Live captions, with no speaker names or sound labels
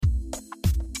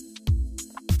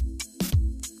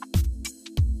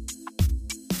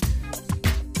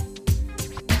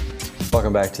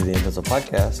Welcome back to the Invincible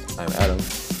Podcast. I'm Adam.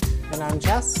 And I'm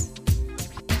Jess.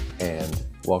 And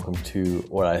welcome to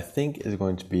what I think is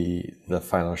going to be the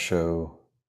final show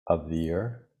of the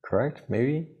year, correct?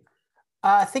 Maybe?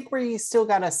 I think we still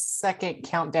got a second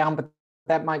countdown, but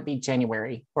that might be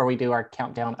January, where we do our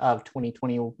countdown of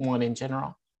 2021 in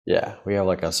general. Yeah, we have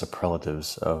like a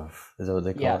superlatives of, is that what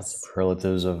they call it?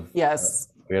 Superlatives of we had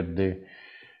to do.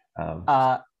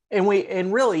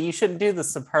 And really, you shouldn't do the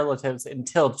superlatives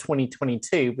until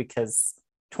 2022 because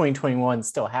 2021 is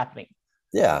still happening.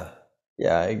 Yeah, I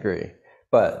agree.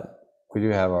 But we do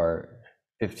have our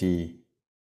 50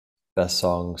 best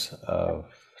songs of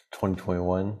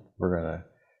 2021 we're going to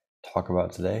talk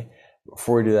about today.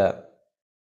 Before we do that,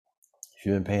 if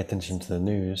you've been paying attention to the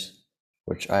news,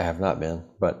 which I have not been,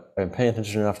 but I've been paying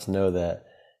attention enough to know that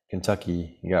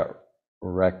Kentucky got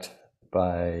wrecked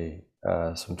by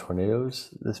some tornadoes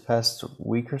this past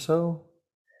week or so.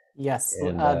 Yes,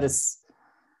 and,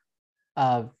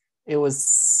 it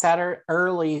was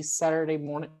early Saturday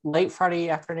morning, late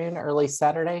Friday afternoon, early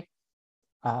Saturday.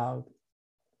 Yeah,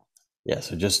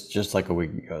 so just like a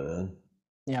week ago then.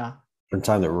 Yeah. From the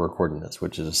time that we're recording this,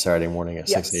 which is a Saturday morning at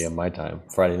 6 a.m. my time,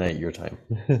 Friday night your time.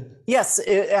 Yes,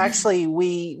 actually,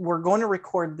 we were going to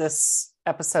record this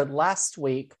episode last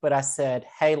week, but I said,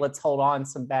 hey, let's hold on.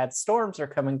 Some bad storms are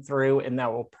coming through, and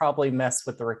that will probably mess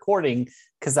with the recording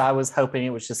because I was hoping it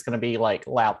was just going to be like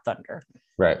loud thunder.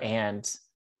 Right. And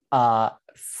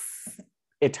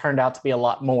it turned out to be a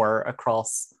lot more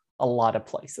across a lot of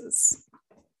places.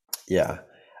 Yeah.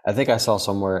 I think I saw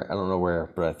somewhere, I don't know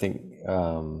where, but I think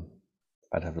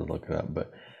I'd have to look it up, but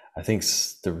I think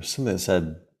there was something that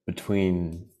said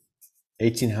between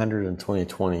 1800 and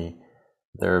 2020,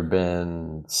 there have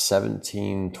been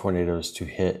 17 tornadoes to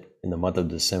hit in the month of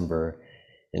December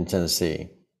in Tennessee.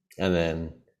 And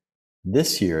then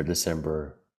this year,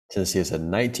 December, Tennessee has had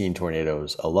 19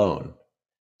 tornadoes alone.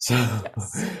 So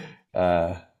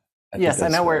yes, I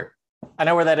know where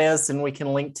that is, and we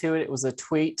can link to it. It was a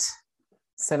tweet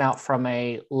sent out from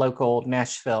a local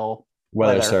Nashville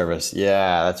weather service.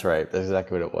 Yeah, that's right. That's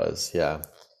exactly what it was. Yeah.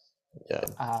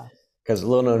 Because a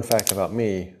little known fact about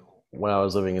me, when I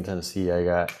was living in Tennessee, I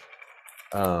got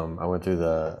I went through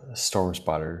the storm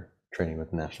spotter training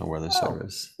with the National Weather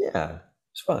Service. Yeah,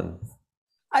 it's fun.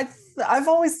 I've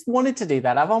always wanted to do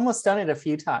that. I've almost done it a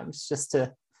few times just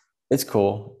to. It's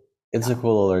cool. It's a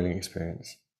cool learning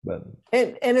experience, but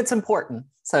and it's important.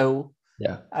 So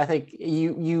yeah, I think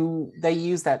they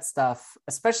use that stuff,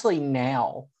 especially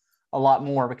now, a lot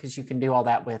more because you can do all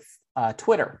that with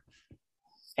Twitter,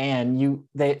 and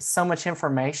so much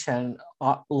information,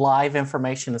 live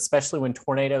information, especially when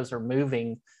tornadoes are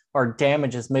moving or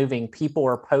damage is moving. People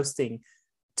are posting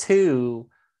to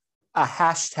a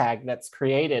hashtag that's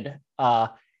created, and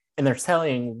they're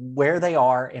telling where they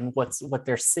are and what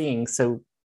they're seeing, so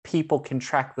people can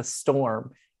track the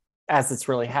storm as it's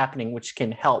really happening, which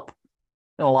can help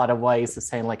in a lot of ways of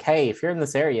saying like, hey, if you're in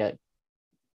this area,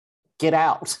 get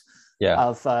out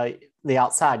of the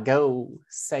outside, go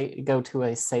to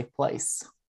a safe place.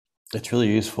 It's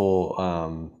really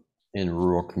useful in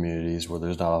rural communities where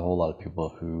there's not a whole lot of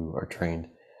people who are trained,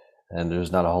 and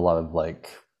there's not a whole lot of like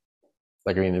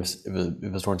I mean, if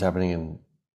a storm's happening in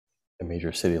a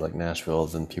major city like Nashville,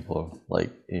 then people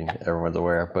everyone's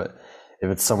aware. But if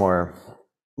it's somewhere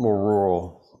more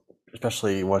rural,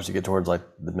 especially once you get towards like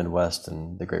the Midwest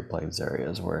and the Great Plains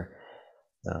areas where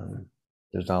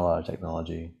there's not a lot of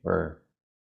technology, or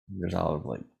there's not a lot of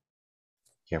like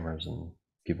cameras and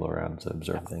people around to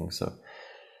observe things.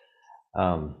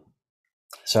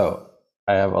 So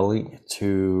I have a link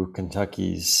to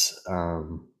Kentucky's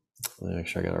let me make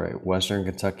sure I got it right, Western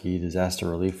Kentucky Disaster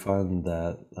Relief Fund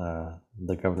that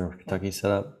the governor of Kentucky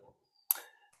set up.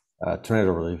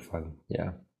 Tornado Relief Fund,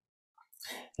 yeah.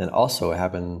 And also it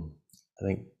happened, I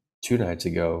think 2 nights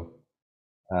ago,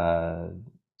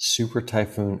 Super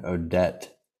Typhoon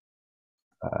Odette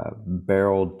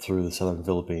barreled through the southern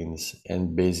Philippines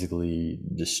and basically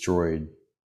destroyed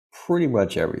pretty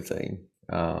much everything.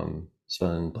 So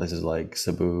in places like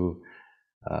Cebu,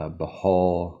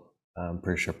 Bohol, I'm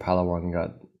pretty sure Palawan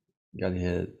got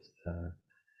hit.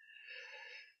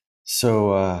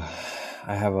 So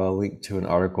I have a link to an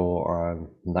article on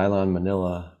Nylon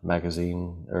Manila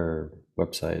magazine or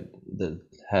website that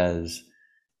has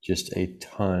just a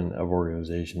ton of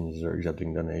organizations that are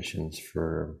accepting donations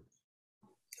for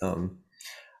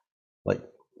like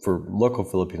for local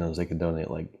Filipinos. They can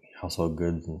donate like household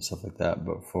goods and stuff like that,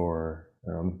 but for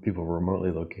people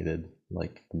remotely located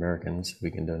like Americans,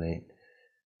 we can donate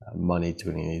money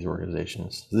to any of these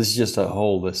organizations. So this is just a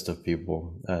whole list of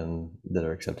people that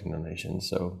are accepting donations.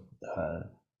 So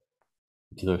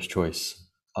dealer's choice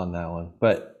on that one,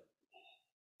 but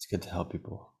it's good to help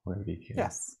people wherever you can.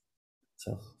 Yes.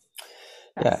 So,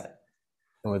 Yes. yeah.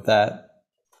 And with that,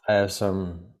 I have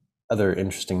some other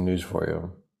interesting news for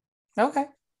you. Okay.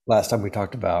 Last time we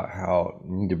talked about how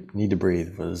Need to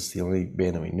Breathe was the only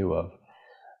band that we knew of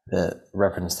that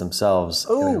referenced themselves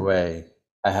in a Ooh. way.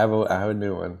 I have a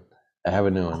new one. I have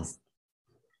a new one.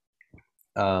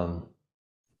 Awesome.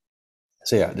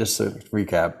 So yeah, just to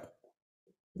recap,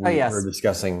 we yes. were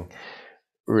discussing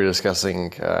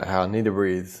how Need to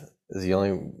Breathe is the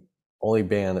only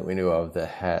band that we knew of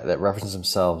that referenced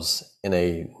themselves in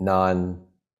a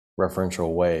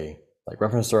non-referential way, like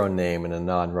reference their own name in a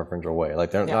non-referential way.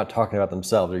 Like they're not talking about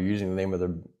themselves; they're using the name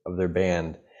of their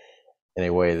band in a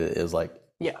way that is like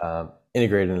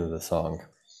integrated into the song.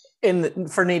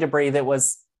 For Need to Breathe, it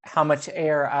was how much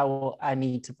air I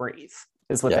need to breathe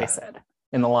is what they said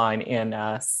in the line in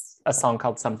a song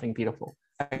called Something Beautiful.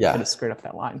 I could have screwed up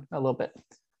that line a little bit.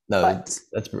 No,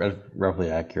 that's roughly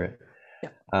accurate. Yeah.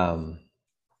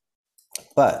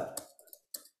 But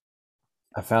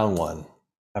I found one.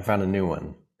 I found a new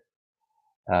one.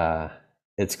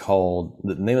 It's called,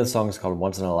 the name of the song is called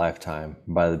Once in a Lifetime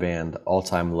by the band All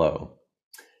Time Low.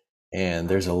 And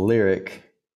there's a lyric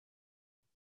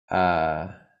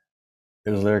in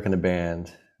the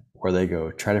band where they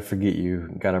go, try to forget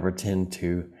you, gotta pretend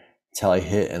to, till I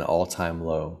hit an all-time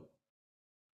low.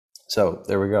 So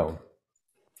there we go.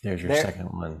 Here's your second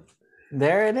one.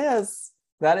 There it is.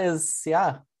 That is,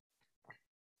 yeah.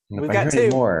 We've got two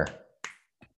more.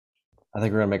 I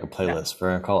think we're gonna make a playlist. We're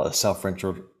gonna call it a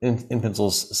self-referential in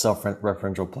pencil's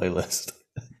self-referential playlist.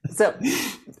 So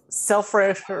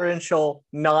self-referential,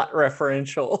 not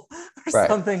referential, or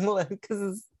something like,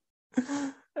 because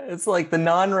it's like the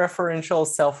non-referential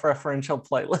self-referential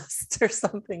playlist or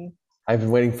something. I've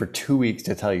been waiting for 2 weeks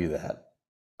to tell you that.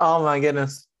 Oh my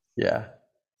goodness. Yeah.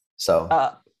 So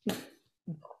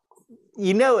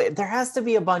there has to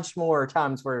be a bunch more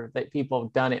times where that people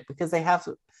have done it, because they have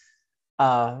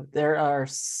there are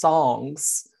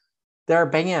songs, there are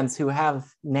bands who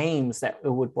have names that it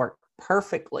would work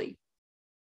perfectly.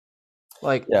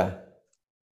 Like,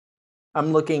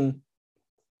 I'm looking.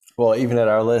 Well, even at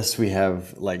our list, we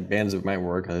have like bands that might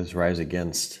work as Rise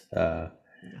Against. Who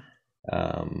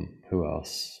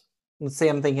else? Let's see,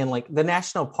 I'm thinking like the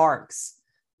national parks.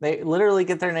 They literally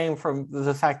get their name from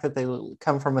the fact that they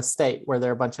come from a state where there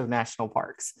are a bunch of national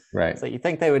parks. Right. So you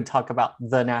think they would talk about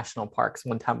the national parks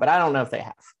one time, but I don't know if they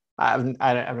have. I've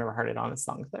never heard it on a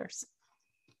song of theirs.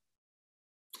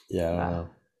 Yeah, I don't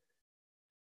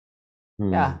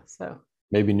know. Yeah, so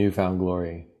maybe New Found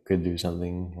Glory could do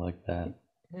something like that.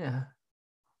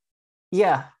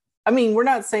 Yeah. I mean, we're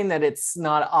not saying that it's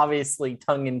not obviously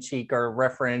tongue-in-cheek or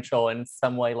referential in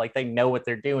some way, like they know what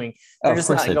they're doing. They're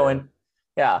just not going.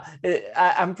 Yeah,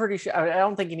 I'm pretty sure. I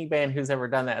don't think any band who's ever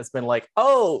done that has been like,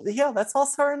 "Oh, yeah, that's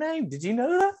also our name. Did you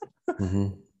know that?" Mm-hmm.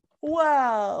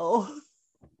 Wow.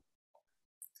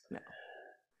 No,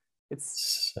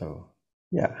 it's so.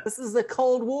 Yeah. This is the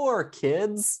Cold War,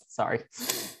 kids. Sorry.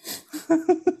 All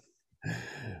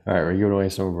right, we're giving away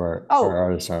some of our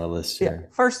artists on our list here.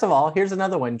 Yeah. First of all, here's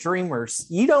another one. Dreamers.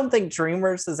 You don't think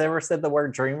Dreamers has ever said the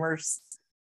word Dreamers?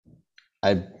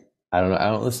 I don't know. I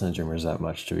don't listen to Dreamers that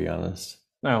much, to be honest.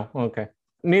 No, okay.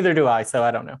 Neither do I, so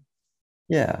I don't know.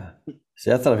 Yeah.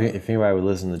 See, I thought if anybody would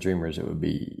listen to Dreamers, it would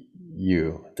be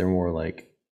you. They're more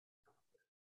like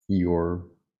your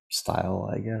style,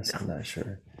 I guess. I'm not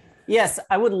sure. Yes,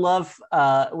 I would love.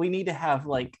 We need to have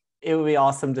like. It would be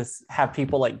awesome to have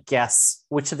people like guess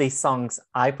which of these songs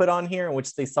I put on here and which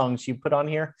of these songs you put on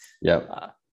here. Yep.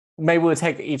 Maybe we'll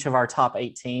take each of our top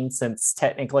 18, since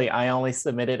technically I only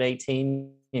submitted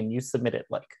 18 and you submitted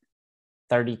like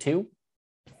 32.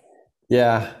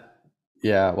 Yeah.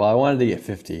 Well, I wanted to get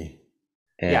 50.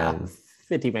 And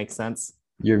 50 makes sense.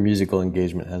 Your musical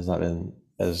engagement has not been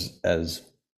as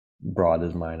broad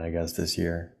as mine, I guess, this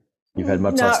year. You've had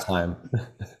much less time.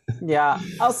 Yeah.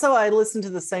 Also, I listened to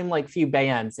the same like few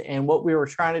bands, and what we were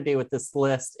trying to do with this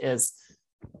list is,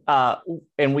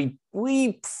 and we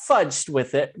fudged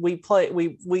with it.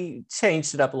 We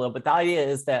changed it up a little bit. The idea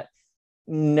is that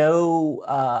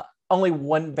only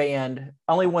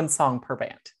one song per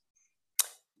band.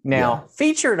 Now,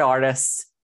 featured artists,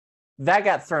 that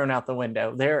got thrown out the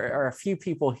window. There are a few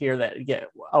people here that get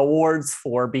awards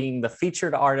for being the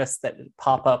featured artists that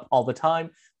pop up all the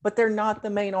time, but they're not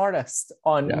the main artist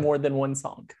on more than one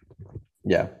song.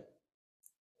 Yeah,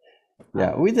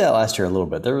 we did that last year a little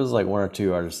bit. There was like one or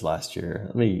two artists last year.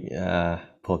 Let me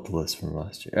pull up the list from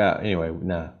last year. Anyway,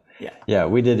 no. Yeah,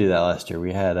 we did do that last year.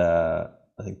 We had I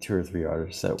think 2 or 3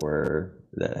 artists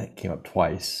that came up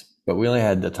twice, but we only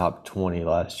had the top 20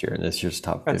 last year, and this year's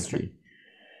top That's true. 50.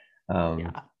 Um,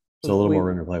 Yeah. so a little We more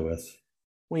room to play with.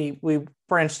 we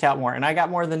branched out more, and I got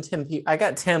more than 10 people. I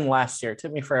got 10 last year. It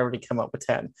took me forever to come up with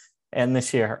 10. And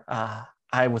this year,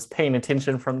 I was paying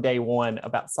attention from day one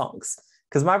about songs.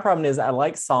 Because my problem is I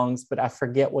like songs, but I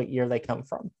forget what year they come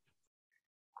from.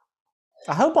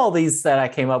 I hope all these that I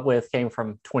came up with came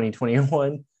from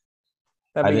 2021. I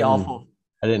That'd be didn't awful.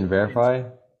 I didn't verify,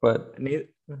 but I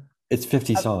it's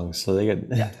 50 I- songs, so they get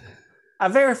yeah. I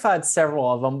verified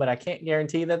several of them, but I can't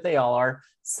guarantee that they all are.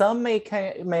 Some may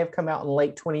have come out in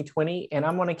late 2020, and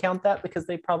I'm going to count that because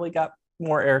they probably got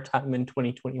more airtime in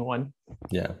 2021.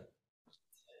 yeah.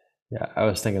 Yeah, I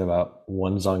was thinking about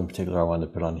one song in particular I wanted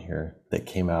to put on here that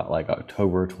came out like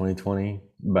October 2020,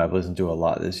 but I've listened to a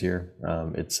lot this year.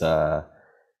 It's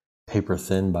Paper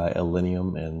Thin by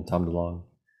Illenium and Tom DeLonge,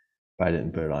 but I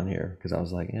didn't put it on here because I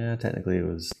was like, yeah, technically it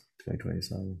was 2020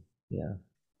 song.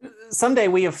 Yeah. Someday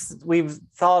we've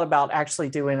thought about actually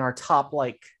doing our top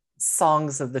like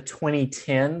songs of the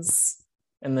 2010s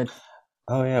and the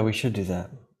Oh yeah, we should do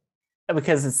that.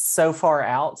 because it's so far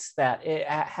out that it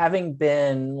having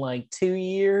been like 2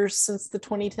 years since the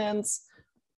 2010s,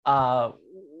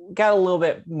 got a little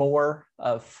bit more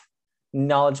of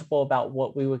knowledgeable about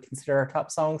what we would consider our top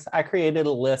songs. I created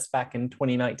a list back in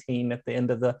 2019 at the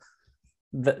end of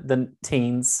the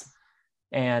teens,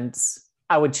 and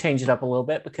I would change it up a little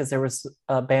bit because there was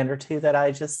a band or two that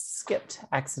I just skipped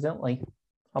accidentally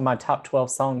on my top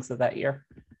 12 songs of that year.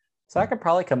 So I could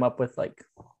probably come up with like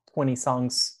 20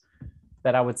 songs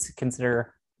that I would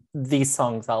consider these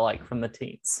songs I like from the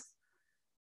teens.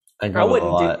 I I got a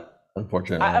wouldn't do. lot,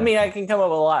 unfortunately. I mean, I can come up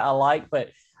with a lot I like, but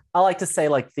I like to say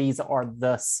like these are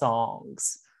the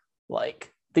songs.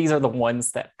 Like these are the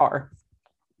ones that are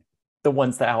the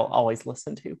ones that I'll always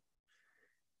listen to.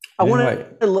 I You know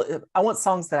want I want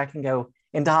songs that I can go,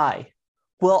 and I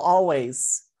will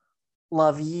always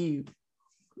love you.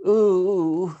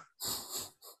 Ooh,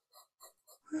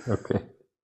 Okay.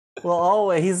 will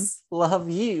always love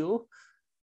you.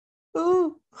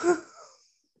 Ooh.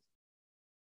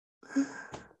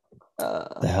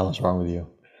 The hell is wrong with you?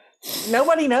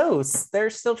 Nobody knows. They're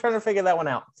still trying to figure that one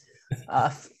out.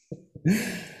 Uh,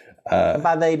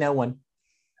 By they, no one.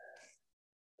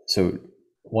 So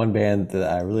one band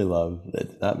that I really love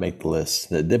that did not make the list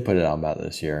that did put it on about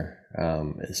this year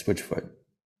is Switchfoot.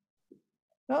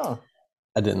 Oh,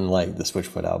 I didn't like the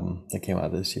Switchfoot album that came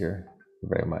out this year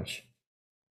very much.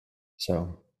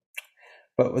 So,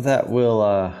 but with that,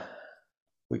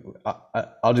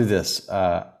 I'll do this.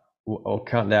 I'll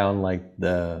count down like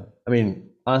I mean,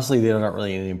 honestly, they're not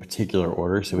really in any particular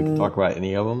order, so we can talk about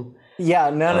any of them. yeah.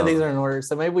 None of these are in order.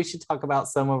 So maybe we should talk about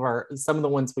some of the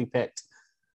ones we picked.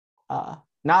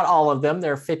 Not all of them.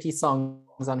 There are 50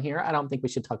 songs on here. I don't think we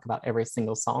should talk about every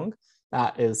single song.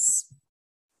 That is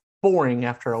boring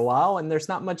after a while, and there's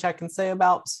not much I can say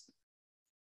about.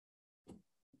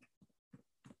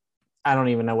 I don't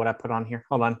even know what I put on here.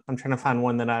 Hold on. I'm trying to find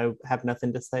one that I have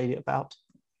nothing to say about.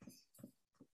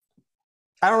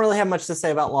 I don't really have much to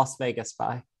say about Las Vegas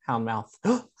by Houndmouth.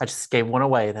 I just gave one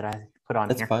away that I put on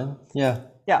That's here. fine. Yeah.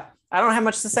 Yeah. I don't have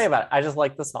much to say about it. I just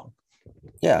like the song.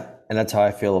 Yeah. And that's how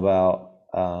I feel about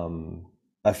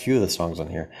a few of the songs on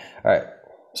here. All right.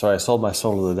 So I sold my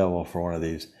soul to the devil for one of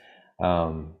these. It's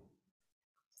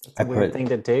a weird thing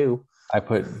to do. I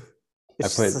put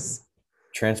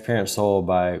Transparent Soul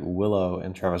by Willow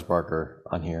and Travis Barker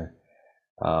on here.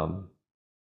 I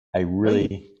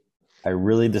really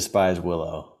despise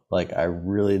Willow. Like I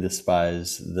really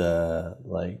despise the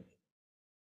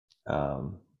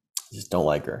just don't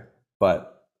like her.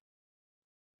 But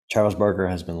Travis Barker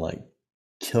has been like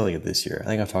killing it this year. I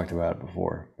think I've talked about it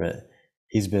before, but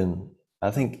he's been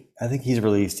I think he's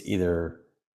released either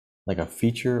like a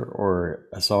feature or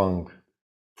a song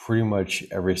pretty much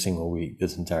every single week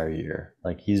this entire year.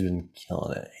 Like he's been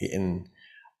killing it. And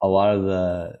a lot of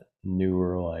the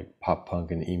newer like pop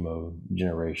punk and emo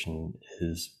generation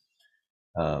is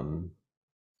in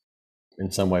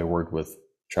some way worked with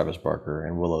Travis Barker,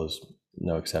 and Willow's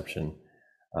no exception.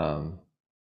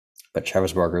 But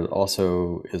Travis Barker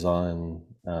also is on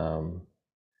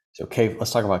so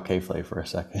let's talk about K-Flay for a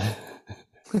second.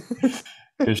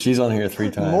 Because she's on here 3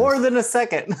 times. More than a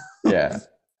second. Yeah.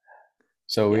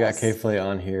 So we got K-Flay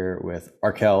on here with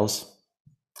Arkells.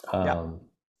 The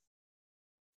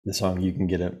song You Can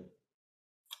Get It,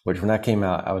 which when that came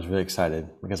out, I was really excited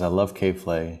because I love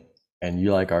K-Flay and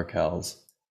you like Arkells.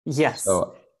 Yes.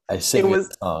 So I sing the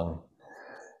song.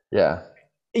 Yeah.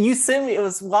 You sent me, it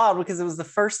was wild because it was the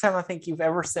first time I think you've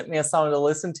ever sent me a song to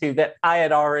listen to that I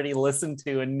had already listened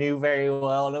to and knew very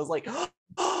well. And I was like, oh,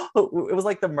 it was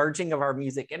like the merging of our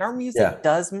music, and our Yeah, music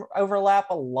does overlap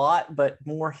a lot, but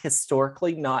more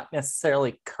historically, not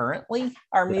necessarily currently.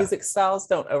 Our yeah, music styles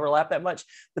don't overlap that much,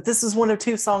 but this is one of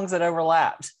two songs that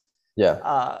overlapped,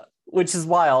 yeah, which is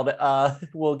wild.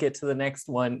 We'll get to the next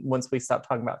one once we stop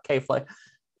talking about K-Flay.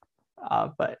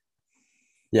 But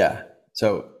yeah.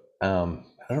 So I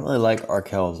don't really like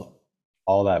Arkells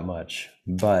all that much,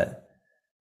 but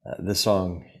this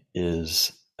song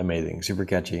is amazing, super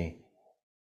catchy,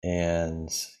 and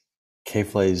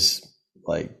K-Flay's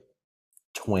like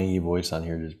twangy voice on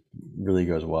here just really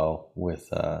goes well with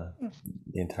the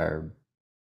entire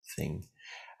thing.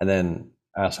 And then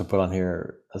I also put on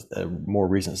here a more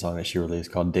recent song that she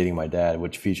released called "Dating My Dad,"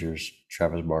 which features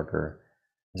Travis Barker.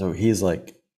 So he's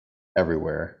like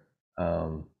everywhere.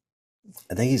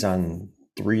 I think he's on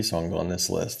 3 songs on this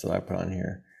list that I put on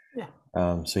here.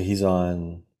 yeah, So he's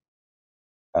on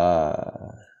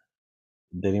uh,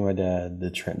 "Dating My Dad,"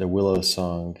 the Willow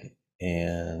song,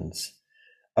 and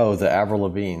oh, the Avril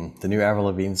Lavigne, the new Avril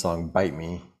Lavigne song "Bite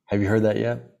Me." Have you heard that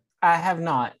yet? I have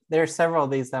not. There are several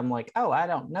of these that I'm like, oh, I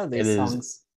don't know It these is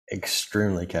songs.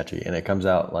 extremely catchy, and it comes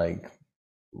out like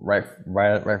right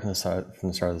from the start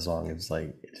of the song. It's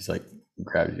like it just like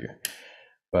grabs you.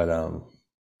 But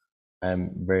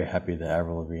I'm very happy that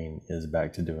Avril Lavigne is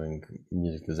back to doing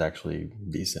music that's actually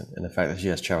decent, and the fact that she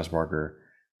has Travis Barker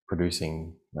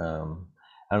producing.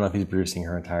 I don't know if he's producing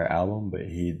her entire album, but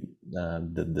he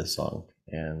did this song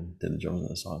and did the drums in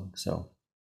the song. So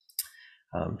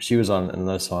she was on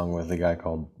another song with a guy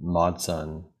called Mod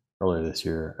Sun earlier this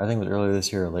year. I think it was earlier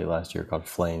this year or late last year, called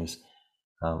Flames.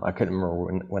 I couldn't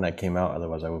remember when I came out.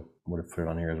 Otherwise, I would have put it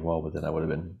on here as well. But then I would have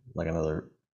been like another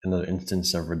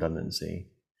instance of redundancy.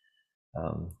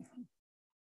 Um,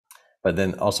 but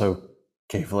then also,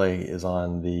 K-Flay is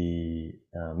on the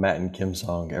Matt and Kim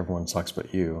song "Everyone Sucks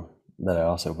But You" that I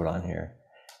also put on here.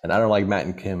 And I don't like Matt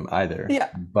and Kim either, Yeah.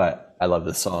 but I love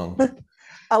this song.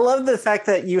 I love the fact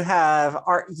that you have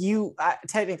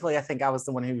technically I think I was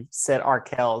the one who said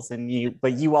Arkells and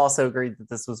but you also agreed that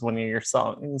this was one of your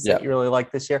songs that you really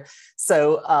like this year.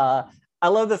 So I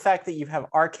love the fact that you have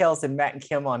Arkells and Matt and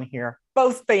Kim on here.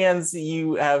 Both bands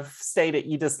you have stated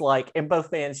you dislike, and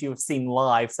both bands you have seen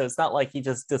live. So it's not like he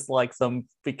just dislikes them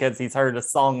because he's heard a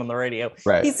song on the radio.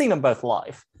 Right. He's seen them both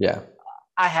live. Yeah.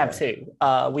 I have too.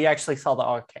 We actually saw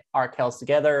the Arkells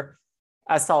together.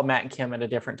 I saw Matt and Kim at a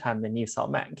different time than you saw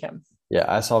Matt and Kim. Yeah,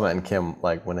 I saw Matt and Kim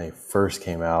like when they first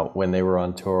came out, when they were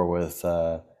on tour with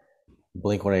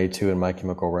Blink 182 and My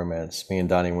Chemical Romance. Me and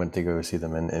Donnie went to go see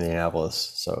them in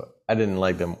Indianapolis. So I didn't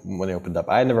like them when they opened up.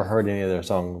 I had never heard any of their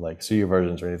songs, like studio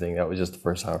versions or anything. That was just the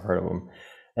first time I've heard of them.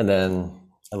 And then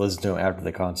I listened to them after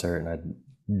the concert, and I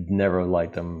never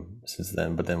liked them since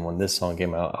then. But then when this song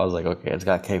came out, I was like, okay, it's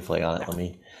got K-Flay on it. Let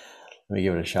me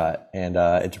give it a shot. And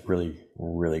it's really,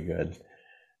 really good.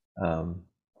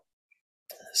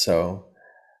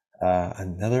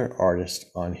 Another artist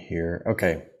on here.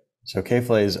 Okay, so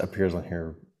K-Flays appears on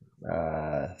here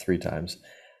 3 times,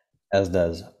 as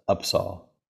does Upsahl.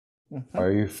 Mm-hmm.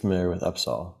 Are you familiar with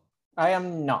Upsahl? I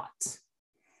am not.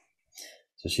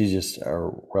 So she's just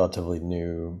a relatively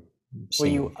new singer. Will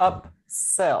you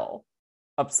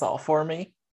Upsahl for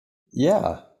me?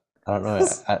 Yeah. I don't know.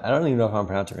 I don't even know if I'm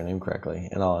pronouncing her name correctly,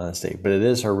 in all honesty, but it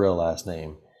is her real last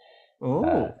name.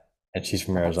 Oh. And she's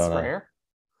from Arizona. That's rare.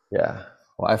 Yeah.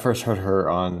 Well, I first heard her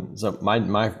on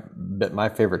my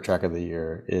favorite track of the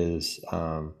year is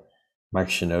Mike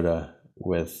Shinoda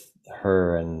with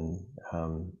her and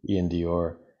Ian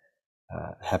Dior,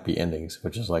 "Happy Endings,"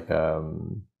 which is like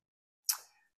sort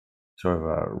of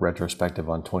a retrospective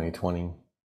on 2020,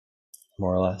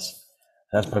 more or less.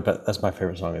 That's my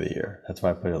favorite song of the year. That's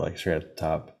why I put it like straight at the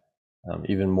top,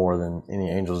 even more than any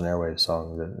Angels and Airwaves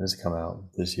song that has come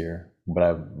out this year. But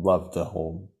I love the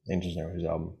whole Angels and Airwaves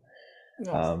album.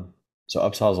 Nice. So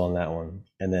Upsahl's on that one,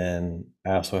 and then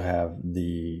I also have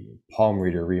the Palm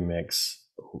Reader remix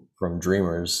from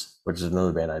Dreamers, which is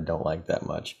another band I don't like that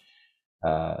much.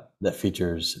 That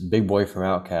features Big Boy from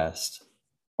Outkast,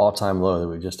 All Time Low that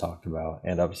we just talked about,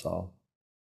 and Upsahl.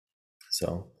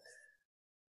 So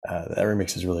that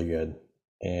remix is really good.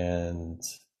 And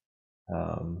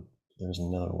there's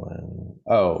another one.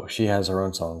 Oh, she has her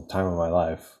own song, "Time of My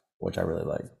Life," which I really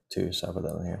like too. So I put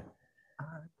that on here.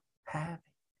 Having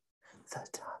the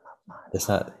time of my It's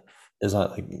life. It's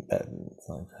not like that. It's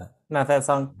not like that. Not that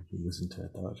song. If you listen to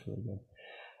it, though, it's really good.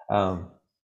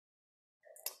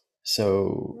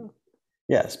 So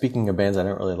yeah, speaking of bands I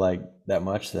don't really like that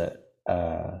much that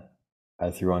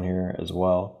I threw on here as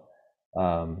well.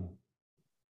 I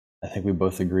think we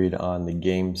both agreed on the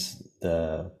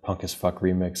Punk as Fuck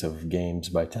remix of Games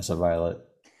by Tessa Violet.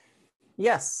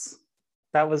 Yes,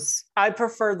 that was. I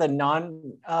prefer the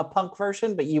non-punk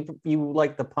version, but you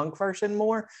like the punk version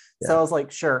more. So Yeah. I was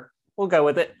like, sure, we'll go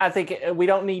with it. I think we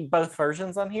don't need both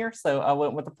versions on here, so I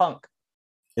went with the punk.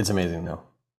 It's amazing though.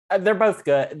 They're both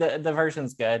good. The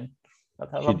version's good.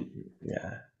 Both of them.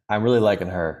 Yeah. I'm really liking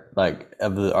her. Like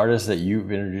of the artists that you've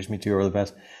introduced me to over the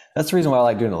past, that's the reason why I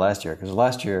like doing it last year. Because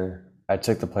last year I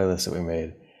took the playlist that we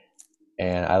made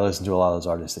and I listened to a lot of those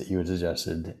artists that you had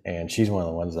suggested, and she's one of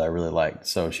the ones that I really liked.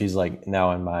 So she's like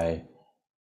now in my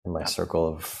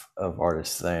circle of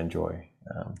artists that I enjoy.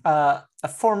 A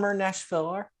former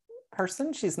Nashville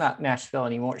person. She's not Nashville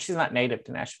anymore. She's not native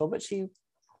to Nashville, but she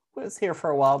was here for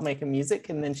a while making music,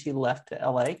 and then she left to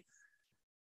LA.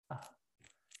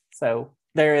 So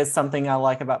there is something I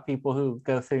like about people who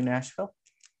go through Nashville.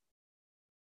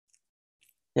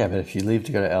 Yeah, but if you leave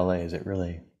to go to LA, is it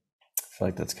really? I feel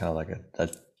like that's kind of like a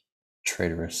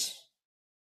traitorous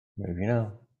move, you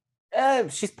know?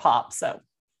 She's pop, so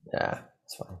Yeah,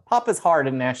 it's fine. pop is hard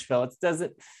in Nashville. It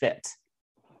doesn't fit.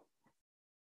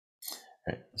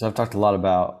 Right. So I've talked a lot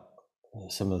about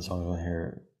some of the songs on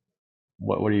here.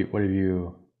 What have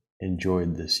you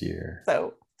enjoyed this year?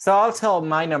 So I'll tell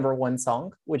my number one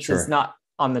song, which Sure. is not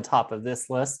on the top of this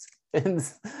list.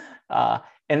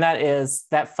 And that is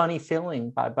That Funny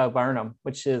Feeling by Bo Burnham,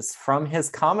 which is from his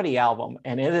comedy album.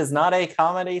 And it is not a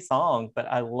comedy song, but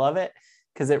I love it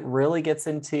because it really gets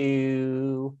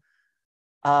into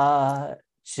I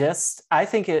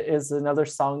think it is another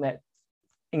song that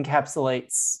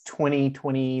encapsulates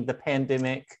 2020, the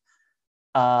pandemic,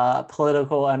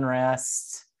 political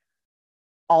unrest,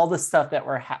 all the stuff that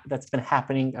that's been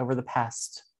happening over the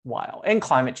past while, and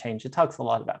climate change. It talks a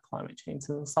lot about climate change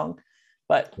in the song,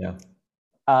 but Yeah.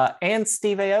 And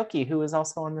Steve Aoki, who is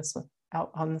also on this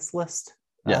list,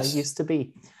 Yes. used to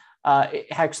be. It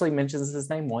actually mentions his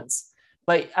name once,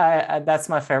 but that's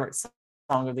my favorite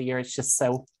song of the year. It's just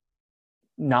so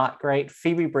not great.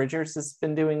 Phoebe Bridgers has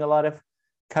been doing a lot of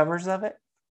covers of it.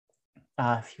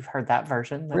 If you've heard that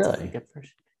version, that's a pretty good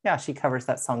version. Yeah, she covers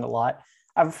that song a lot.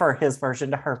 I prefer his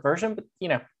version to her version, but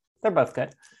they're both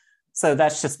good. So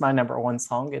that's just my number one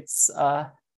song. It's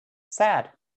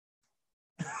sad.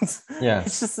 Yeah.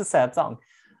 It's just a sad song.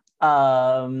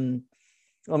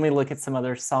 Let me look at some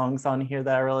other songs on here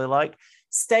that I really like.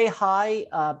 Stay High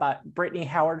by Brittany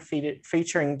Howard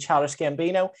featuring Childish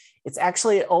Gambino. It's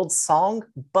actually an old song,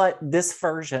 but this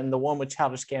version, the one with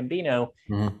Childish Gambino,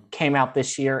 came out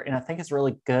this year, and I think it's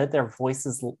really good. Their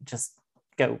voices just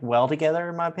go well together,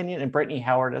 in my opinion, and Brittany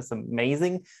Howard is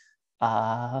amazing.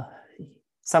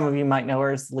 Some of you might know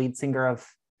her as the lead singer of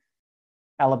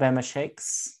Alabama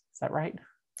Shakes. Is that right?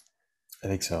 I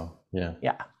think so. Yeah.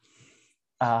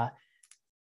 Yeah.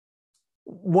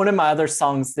 One of my other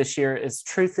songs this year is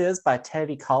Truth Is by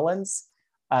Teddy Collins.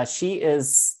 That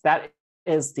is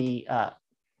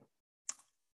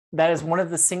one of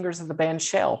the singers of the band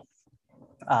Shell.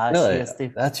 Really?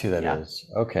 That's who that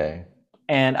is. Okay.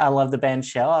 And I love the band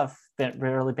Shell. I've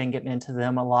really been getting into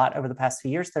them a lot over the past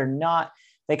few years.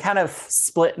 They kind of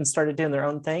split and started doing their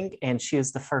own thing. And she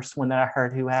is the first one that I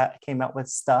heard who came out with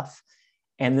stuff.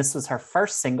 And this was her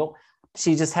first single.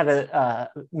 She just had a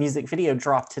music video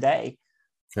drop today.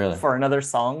 Really? For another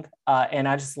song. And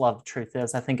I just love Truth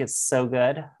Is. I think it's so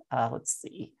good. Let's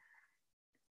see.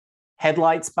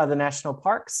 Headlights by the National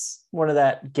Parks. One of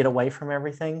that get away from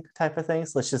everything type of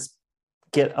things. Let's just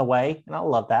get away. And I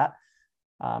love that.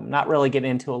 Not really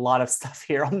getting into a lot of stuff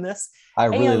here on this. I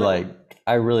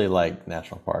really like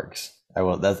National Parks. I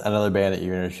will. That's another band that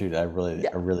you introduced. I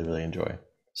really enjoy.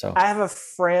 So I have a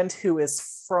friend who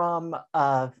is from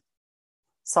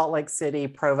Salt Lake City,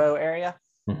 Provo area.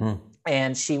 Mm-hmm.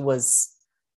 And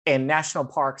and national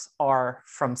parks are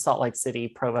from Salt Lake City,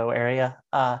 Provo area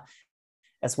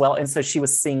as well. And so she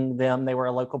was seeing them. They were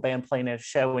a local band playing at a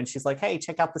show, and she's like, hey,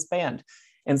 check out this band.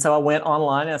 And so I went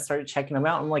online and I started checking them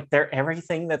out. I'm like, they're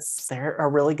everything. They're a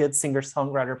really good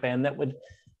singer-songwriter band that would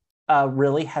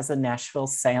really has a Nashville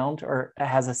sound, or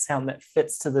has a sound that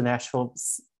fits to the Nashville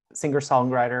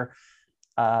singer-songwriter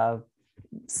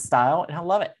style. And I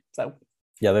love it. So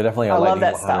yeah, they're definitely a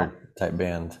Lightning 100 type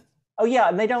band. Oh yeah,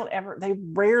 and they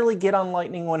rarely get on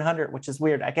Lightning 100, which is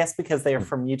weird. I guess because they are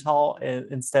from Utah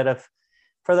instead of,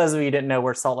 for those of you who didn't know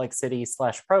where Salt Lake City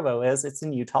 / Provo is, it's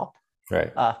in Utah.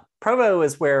 Right. Provo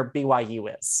is where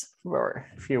BYU is, or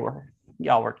if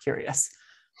y'all were curious.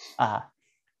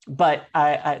 But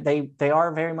they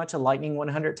are very much a Lightning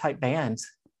 100 type band,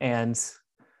 and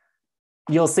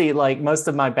you'll see like most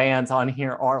of my bands on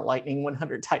here are Lightning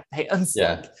 100 type bands.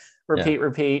 Yeah. Like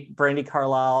Repeat, Brandi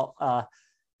Carlile,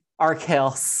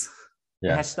 Arkells,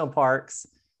 National Parks.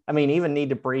 I mean, even Need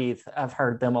to Breathe. I've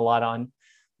heard them a lot on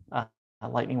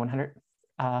Lightning 100.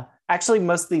 Actually,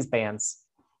 most of these bands,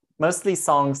 most of these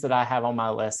songs that I have on my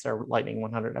list are Lightning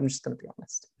 100. I'm just going to be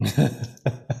honest.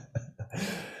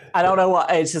 I don't know why.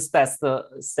 It's just that's the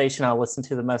station I listen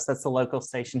to the most. That's the local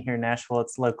station here in Nashville.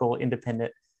 It's local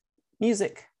independent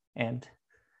music, and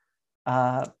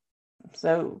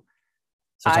so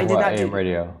So I talk did about not AM do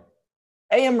radio.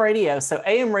 AM radio. So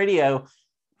AM radio,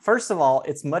 first of all,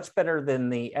 it's much better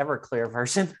than the Everclear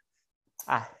version.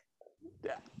 I,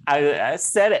 I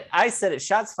said it. I said it.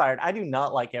 Shots fired. I do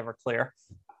not like Everclear.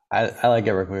 I like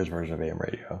Everclear's version of AM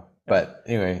radio. But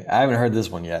anyway, I haven't heard this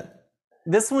one yet.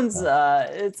 This one's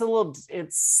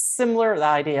it's similar, the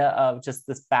idea of just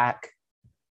this back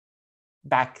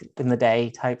in the day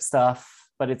type stuff,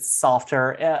 but it's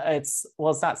softer. It's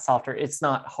not softer, it's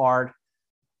not hard.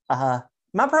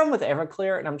 My problem with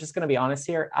Everclear, and I'm just going to be honest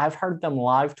here, I've heard them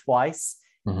live twice,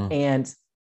 and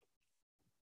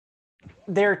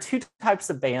there are two types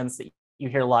of bands that you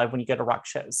hear live when you go to rock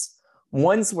shows.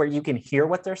 One's where you can hear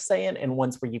what they're saying, and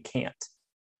one's where you can't.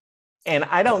 And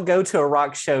I don't go to a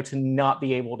rock show to not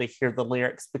be able to hear the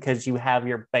lyrics because you have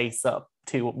your bass up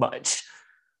too much.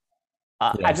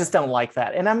 I just don't like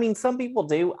that. And I mean, some people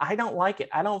do. I don't like it.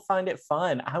 I don't find it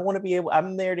fun. I want to be able,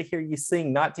 I'm there to hear you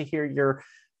sing, not to hear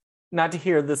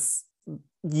this,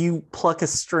 you pluck a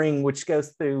string which goes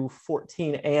through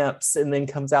 14 amps and then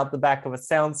comes out the back of a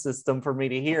sound system for me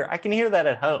to hear. I can hear that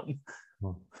at home.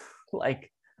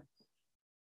 Like,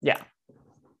 yeah.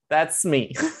 That's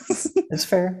me. It's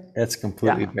fair. It's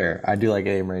completely fair. I do like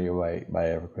AM radio by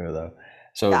Everclear though.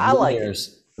 So I like it.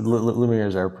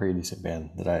 Lumineers are a pretty decent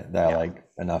band that I like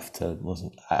enough to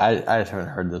listen. I just haven't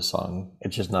heard this song.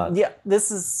 It's just not. Yeah,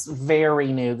 this is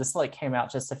very new. This like came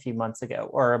out just a few months ago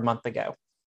or a month ago.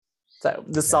 So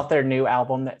this is off their new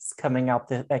album that's coming out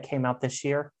that came out this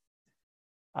year.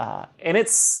 And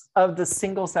it's of the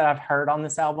singles that I've heard on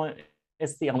this album,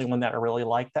 it's the only one that I really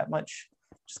like that much.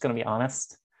 Just gonna be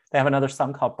honest. They have another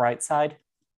song called Bright Side.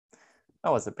 I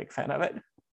was a big fan of it.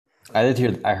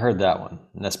 I heard that one.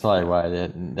 And that's probably why I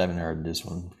haven't heard this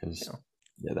one, because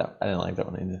I didn't like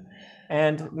that one either.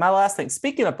 And my last thing,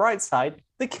 speaking of Bright Side,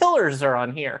 the Killers are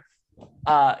on here.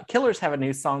 Killers have a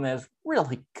new song that is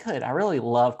really good. I really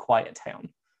love Quiet Town.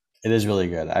 It is really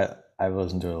good. I've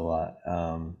listened to it a lot.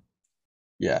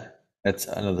 It's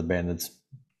another band that's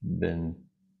been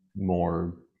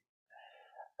more,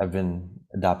 I've been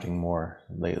adopting more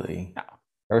lately. Yeah.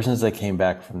 Ever since they came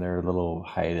back from their little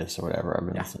hiatus or whatever, I've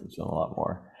been listening to them a lot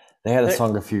more. They had a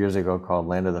song a few years ago called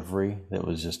Land of the Free that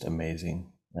was just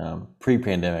amazing.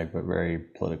 Pre-pandemic, but very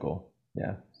political.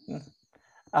 Yeah.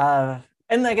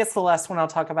 And I guess the last one I'll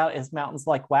talk about is Mountains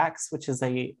Like Wax, which is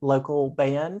a local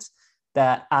band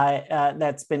that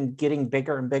that's been getting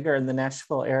bigger and bigger in the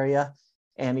Nashville area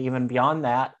and even beyond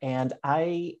that. And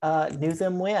I knew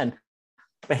them when,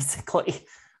 basically.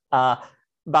 I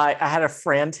had a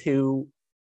friend who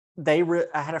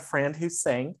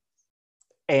sang,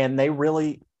 and he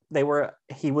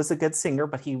was a good singer,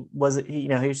 but he was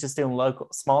just doing local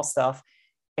small stuff.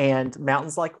 And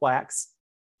Mountains Like Wax,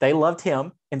 they loved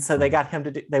him, and so they got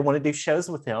him they want to do shows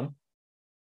with him.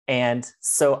 And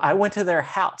so I went to their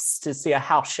house to see a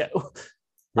house show.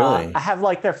 Really? I have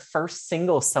like their first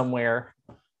single somewhere.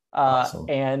 Awesome.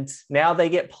 And now they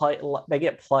get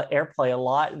airplay a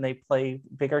lot, and they play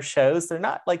bigger shows. They're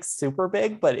not like super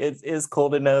big, but it is cool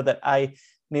to know that I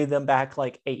knew them back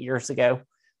like 8 years ago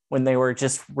when they were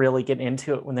just really getting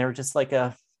into it, when they were just like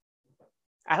I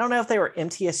don't know if they were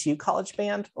MTSU college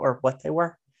band or what they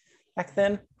were back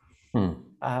then. And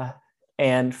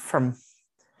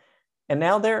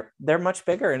now they're much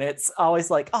bigger, and it's always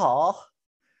like, oh,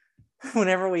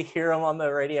 whenever we hear them on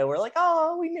the radio, we're like,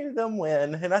 oh, we knew them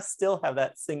when. And I still have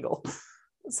that single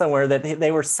somewhere that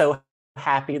they were so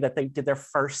happy that they did their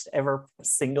first ever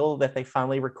single, that they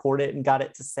finally recorded and got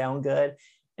it to sound good.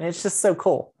 And it's just so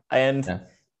cool. And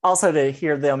also to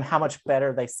hear them, how much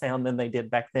better they sound than they did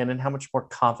back then, and how much more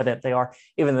confident they are,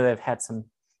 even though they've had some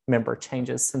member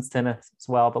changes since then as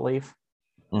well, I believe.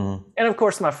 And of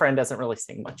course, my friend doesn't really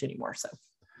sing much anymore. So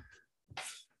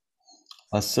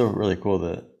that's still really cool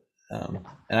that, and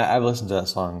I've listened to that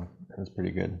song. It's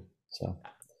pretty good. So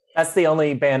that's the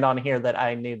only band on here that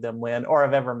I knew them when, or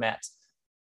I've ever met.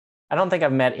 I don't think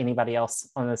I've met anybody else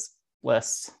on this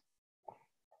list.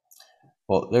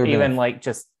 Well, they're even like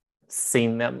just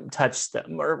seen them, touched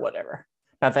them, or whatever.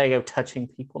 Not that I go touching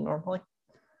people normally.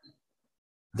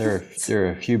 There are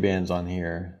a few bands on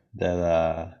here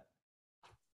that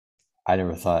I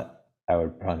never thought I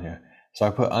would put on here. So I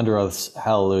put Under Oath's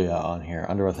Hallelujah on here.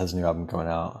 Under Oath has a new album coming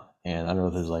out, and Under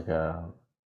Oath is like I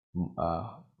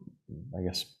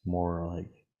guess more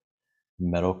like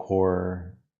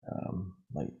metalcore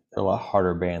like they're a lot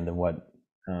harder band than what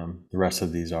the rest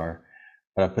of these are.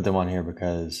 But I put them on here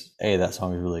because A, that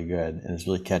song is really good and it's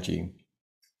really catchy.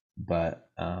 But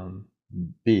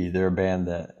B, they're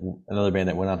another band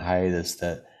that went on hiatus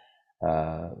that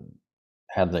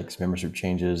had like some membership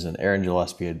changes, and Aaron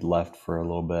Gillespie had left for a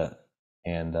little bit,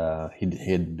 and he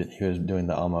was doing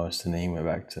the Almost, and then he went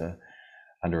back to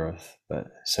Underoath. But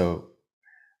so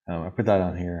I put that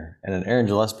on here, and then Aaron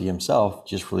Gillespie himself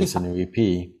just released a new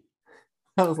EP.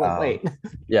 I was like, wait.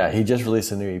 Yeah, he just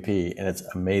released a new EP, and it's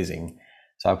amazing.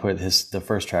 So I put the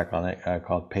first track on it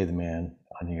called "Pay the Man"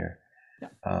 on here. Yeah.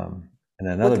 And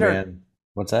then another band.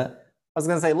 What's that? I was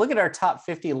going to say, look at our top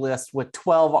 50 list with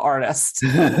 12 artists.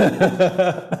 None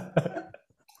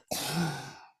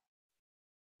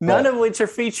of which are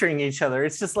featuring each other.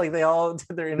 It's just like they all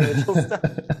did their individual stuff.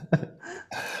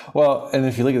 Well, and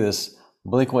if you look at this,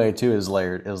 Blink-182 is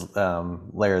layered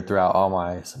throughout all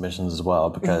my submissions as well,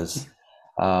 because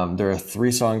there are 3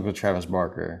 songs with Travis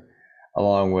Barker,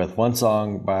 along with 1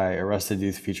 song by Arrested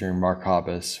Youth featuring Mark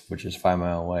Hoppus, which is 5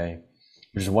 Mile Away,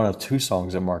 which is one of 2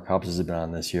 songs that Mark Hoppus has been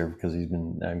on this year because he's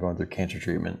been going through cancer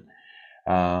treatment.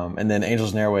 And then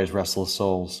Angels and Airwaves, Restless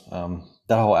Souls.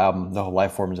 That whole album, the whole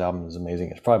Lifeforms album is amazing.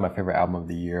 It's probably my favorite album of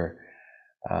the year.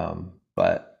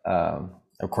 But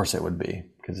of course it would be,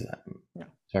 because it's my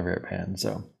favorite band.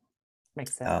 So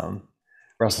makes sense.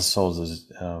 Restless Souls is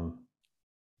the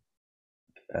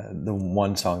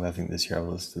one song that I think this year I've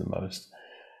listened to the most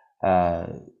by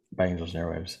Angels and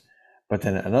Airwaves. But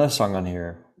then another song on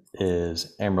here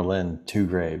is Amberlynn, Two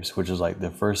Graves, which is like the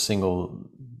first single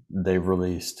they've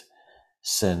released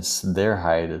since their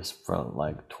hiatus from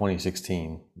like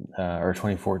 2016 or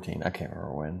 2014. I can't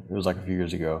remember when. It was like a few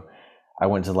years ago. I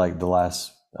went to like the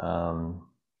last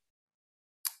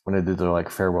when they did their like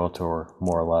farewell tour,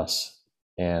 more or less,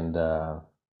 and so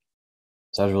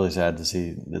I was really sad to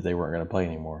see that they weren't going to play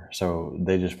anymore. So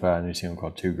they just put out a new single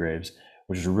called Two Graves,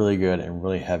 which is really good and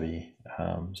really heavy.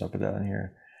 So I put that in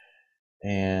here.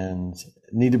 And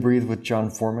Need to Breathe with John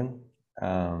Foreman.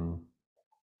 John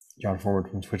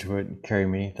Foreman from Switchfoot, Carry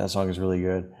Me. That song is really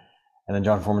good. And then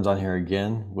John Foreman's on here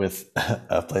again with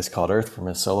A Place Called Earth from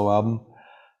his solo album.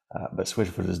 But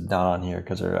Switchfoot is not on here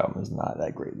because their album is not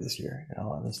that great this year, in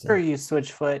all honesty. Screw you,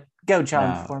 Switchfoot. Go,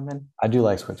 John Foreman. I do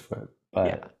like Switchfoot,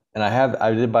 but and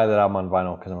I did buy that album on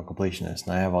vinyl because I'm a completionist,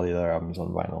 and I have all the other albums on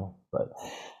vinyl, but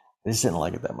I just didn't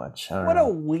like it that much. I don't know.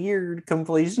 A weird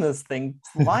completionist thing.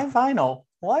 Why vinyl?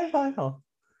 Why vinyl?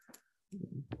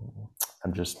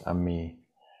 I'm me.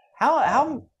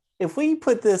 How if we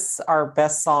put our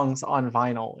best songs on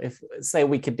vinyl, if say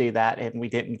we could do that and we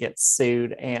didn't get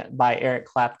sued by Eric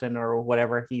Clapton or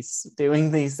whatever he's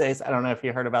doing these days. I don't know if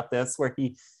you heard about this, where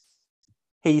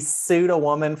he sued a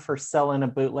woman for selling a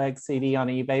bootleg CD on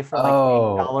eBay for like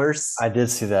 $8. I did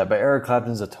see that, but Eric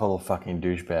Clapton's a total fucking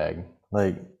douchebag.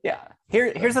 Like, yeah.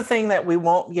 Here's the thing that we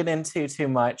won't get into too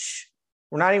much.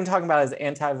 We're not even talking about his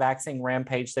anti-vaxxing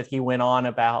rampage that he went on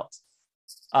about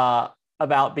the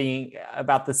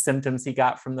symptoms he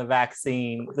got from the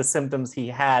vaccine, the symptoms he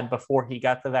had before he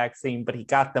got the vaccine, but he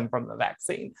got them from the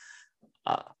vaccine.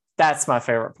 That's my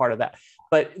favorite part of that.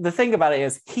 But the thing about it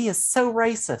is he is so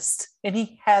racist, and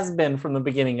he has been from the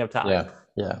beginning of time.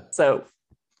 Yeah. So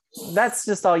that's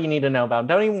just all you need to know about him.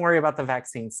 Don't even worry about the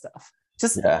vaccine stuff.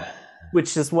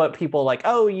 Which is what people like,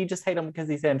 oh, you just hate him because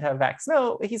he's anti-vax.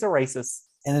 No, he's a racist.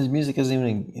 And his music isn't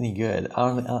even any good.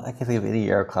 I can't think of any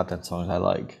Eric Clapton songs I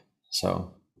like.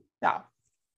 So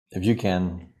if you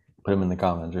can, put them in the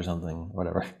comments or something,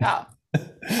 whatever. Yeah.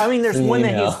 I mean, there's one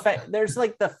that there's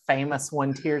like the famous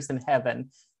one, Tears in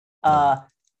Heaven.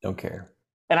 Don't care.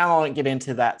 And I won't get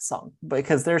into that song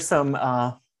because there's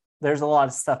a lot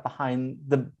of stuff behind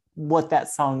what that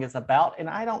song is about. And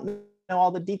I don't know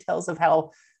all the details of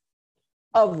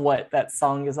what that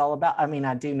song is all about. I mean,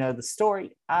 I do know the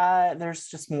story. There's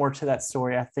just more to that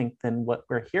story, I think, than what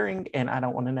we're hearing. And I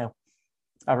don't want to know.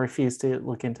 I refuse to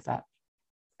look into that.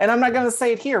 And I'm not going to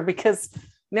say it here because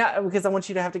I want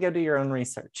you to have to go do your own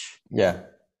research. Yeah.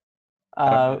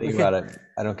 Think about it.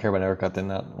 I don't care about Eric Clapton,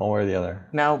 not one way or the other.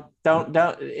 No, don't.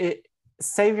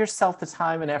 Save yourself the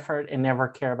time and effort and never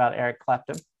care about Eric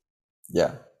Clapton.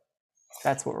 Yeah.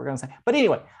 That's what we're going to say. But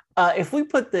anyway, if we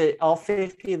put all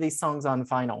 50 of these songs on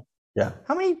vinyl,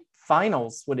 how many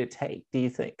vinyls would it take, do you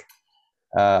think?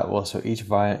 So each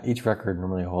record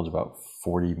normally holds about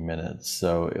 40 minutes.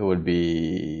 So it would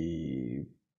be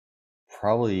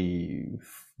probably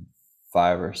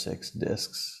 5 or 6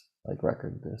 discs, like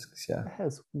record discs. Yeah.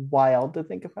 That's wild to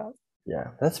think about. Yeah.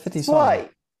 That's 50 songs.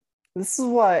 This is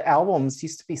why albums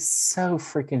used to be so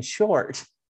freaking short.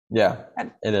 Yeah,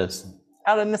 it is.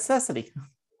 Out of necessity.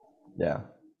 Yeah.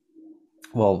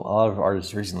 Well, a lot of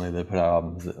artists recently they put out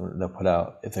albums. They'll put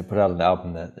out if they put out an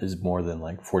album that is more than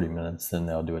like 40 minutes, then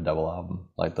they'll do a double album.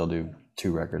 Like they'll do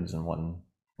two records in one,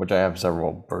 which I have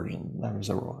several versions. I have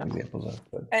several examples of.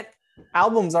 But And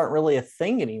albums aren't really a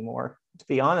thing anymore, to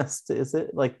be honest. Is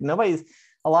it? Like nobody's,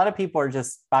 a lot of people are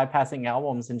just bypassing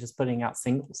albums and just putting out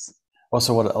singles.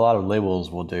 also, what a lot of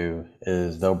labels will do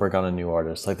is they'll bring on a new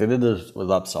artist, like they did this with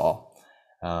Upsaw.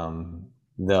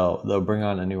 They'll bring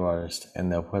on a new artist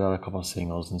and they'll put out a couple of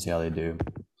singles and see how they do,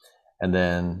 and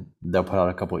then they'll put out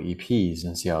a couple of EPs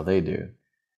and see how they do.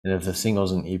 And if the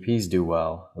singles and EPs do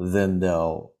well, then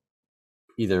they'll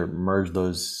either merge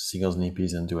those singles and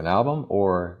EPs into an album,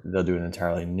 or they'll do an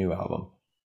entirely new album.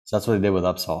 So that's what they did with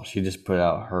Upsaw. She just put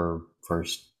out her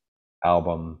first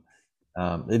album.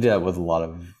 They did that with a lot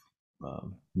of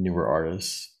newer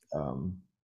artists.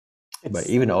 But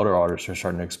even older artists are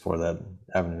starting to explore that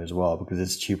avenue as well, because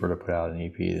it's cheaper to put out an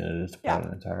EP than it is to put out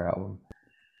an entire album.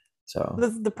 So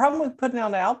the problem with putting out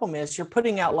an album is you're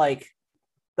putting out like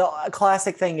the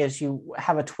classic thing is you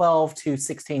have a 12 to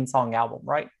 16 song album,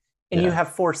 right? And you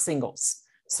have 4 singles.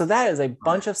 So that is a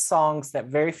bunch of songs that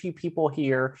very few people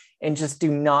hear and just do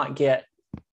not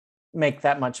make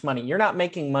that much money. You're not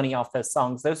making money off those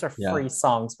songs. Those are free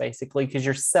songs basically, because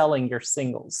you're selling your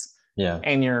singles.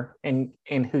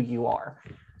 And who you are.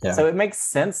 So it makes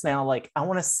sense now. Like I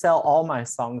want to sell all my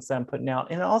songs that I'm putting out,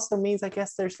 and it also means I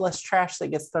guess there's less trash that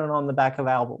gets thrown on the back of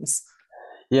albums.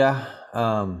 Well,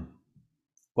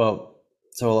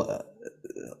 so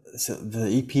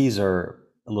the EPs are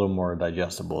a little more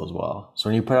digestible as well. So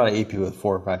when you put out an EP with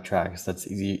 4 or 5 tracks, that's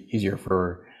easier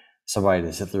for somebody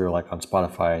to sit through, like on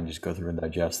Spotify, and just go through and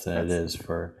digest than it is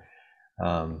for.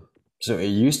 So it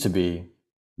used to be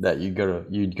that you'd go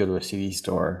to a CD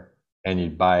store and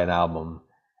you'd buy an album,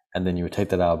 and then you would take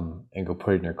that album and go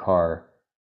put it in your car,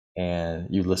 and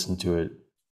you listen to it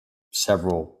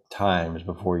several times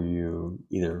before you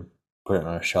either put it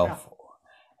on a shelf.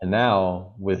 And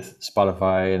now with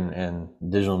Spotify and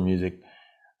digital music,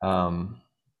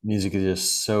 music is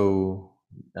just so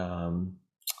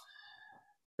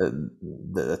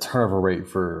the turnover rate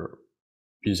for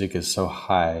music is so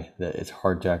high that it's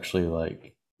hard to actually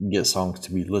like get songs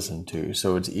to be listened to.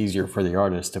 So it's easier for the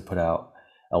artist to put out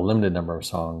a limited number of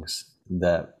songs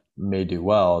that may do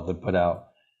well than put out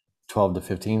 12 to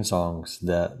 15 songs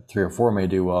that 3 or 4 may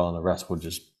do well, and the rest will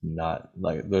just not.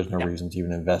 Like there's no reason to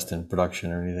even invest in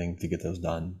production or anything to get those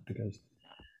done, because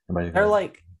they're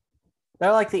like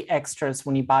the extras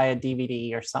when you buy a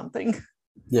DVD or something.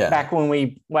 Back when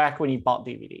you bought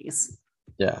DVDs.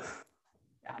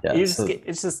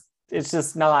 It's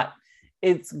just not.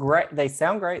 It's great. They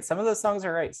sound great. Some of those songs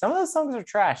are great. Some of those songs are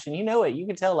trash, and you know it. You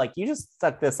can tell. Like you just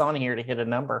stuck this on here to hit a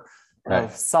number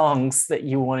of songs that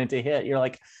you wanted to hit. You're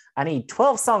like, I need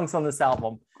 12 songs on this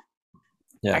album.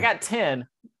 I got 10.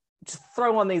 Just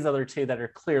throw on these other 2 that are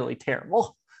clearly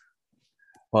terrible.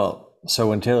 Well, so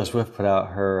when Taylor Swift put out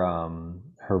her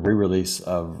re-release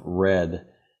of Red,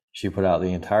 she put out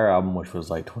the entire album, which was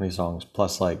like 20 songs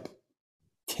plus like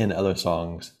 10 other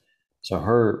songs.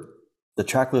 So the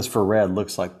track list for Red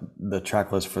looks like the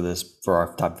track list for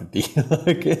our top 50.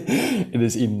 Like it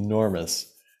is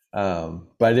enormous. But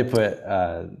I did put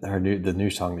the new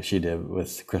song that she did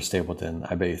with Chris Stapleton,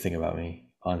 I Bet You Think About Me,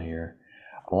 on here,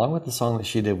 along with the song that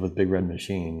she did with Big Red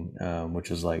Machine, which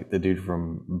is like the dude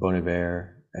from Bon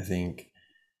Iver, I think,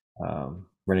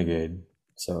 Renegade.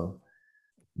 So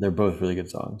they're both really good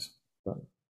songs. But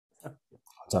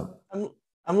what's up?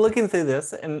 I'm looking through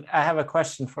this, and I have a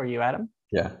question for you, Adam.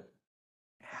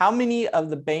 How many of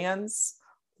the bands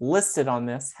listed on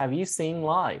this have you seen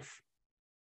live?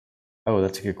 Oh,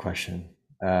 that's a good question.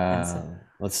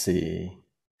 Let's see.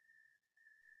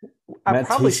 I Matt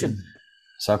probably Thiessen. should.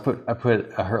 So I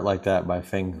put A Hurt Like That by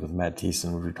Fangs with Matt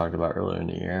Thiessen, which we talked about earlier in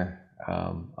the year,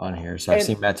 on here. So I've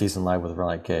seen Matt Thiessen live with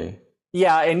Relient K.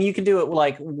 Yeah, and you can do it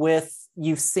like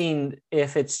you've seen,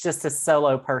 if it's just a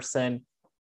solo person,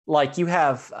 like you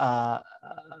have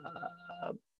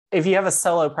if you have a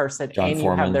solo person John and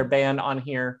Foreman. You have their band on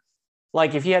here,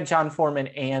 like if you had John Foreman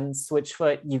and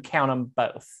Switchfoot, you count them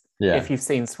both. If you've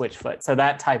seen Switchfoot. So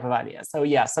that type of idea. So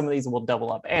yeah, some of these will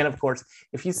double up. And of course,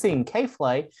 if you've seen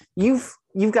K-Flay, you've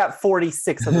got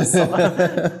 46 of the songs.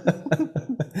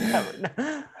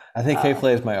 I think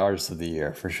K-Flay is my artist of the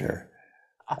year for sure.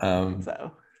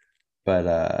 Well,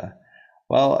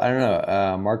 I don't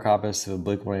know. Mark Hoppus of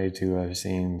Blink-182 I've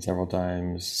seen several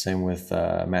times. Same with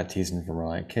Matt Thiessen from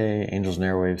Relient K. Angels and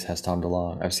Airwaves has Tom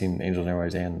DeLonge. I've seen Angels and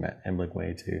Airwaves and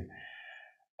Blink-182.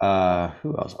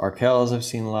 Who else? Arkells I've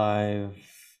seen live.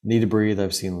 Need to Breathe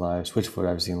I've seen live. Switchfoot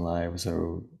I've seen live.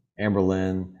 So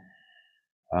Amberlynn.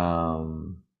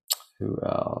 Who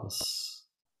else?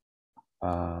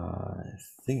 I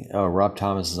think Rob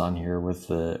Thomas is on here with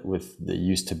the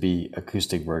used to be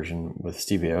acoustic version with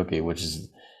Stevie Aoki,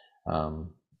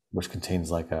 which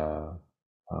contains like a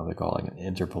they call it like an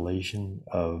interpolation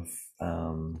of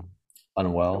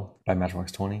Unwell by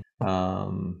Matchbox 20.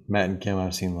 Matt and Kim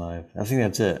I've seen live. I think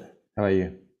that's it. How about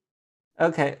you?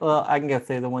 Okay, well, I can go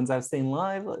through the ones I've seen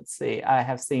live. Let's see. I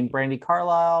have seen Brandy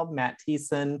Carlisle, Matt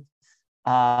Thiessen,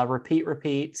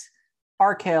 Repeat,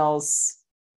 Arkells,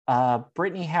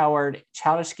 Brittany Howard,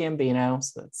 Childish Gambino,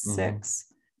 so that's 6.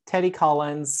 Teddy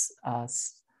Collins,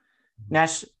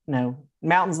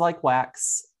 Mountains Like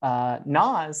Wax.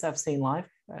 Nas, I've seen live.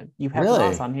 You have Really?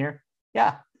 Nas on here.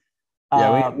 Yeah.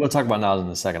 Yeah, we'll talk about Nas in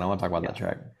a second. I want to talk about that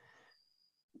track.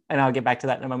 And I'll get back to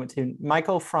that in a moment too.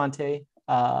 Michael Franti,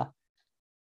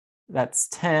 that's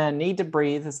 10. Need to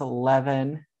Breathe is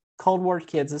 11. Cold War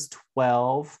Kids is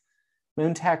 12.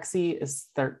 Moon Taxi is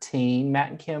 13.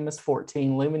 Matt and Kim is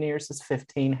 14. Lumineers is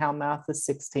 15. Hellmouth is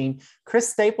 16. Chris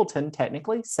Stapleton,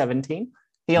 technically 17.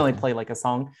 He only played like a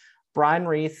song. Brian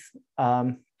Reith,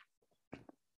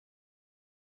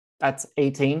 that's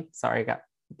 18. Sorry, I got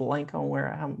blank on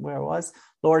where I was.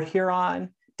 Lord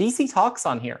Huron. DC Talk's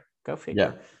on here. Go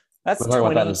figure. Yeah. That's we'll talk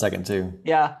 20. about that in a second too.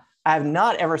 Yeah. I have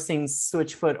not ever seen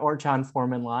Switchfoot or John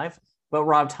Foreman live, but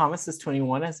Rob Thomas is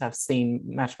 21, as I've seen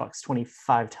Matchbox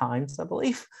 25 times, I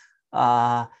believe.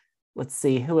 Let's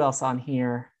see, who else on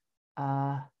here?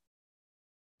 That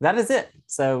is it.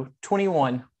 So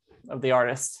 21 of the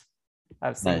artists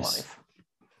I've seen live.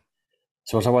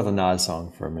 So we'll talk about the Nas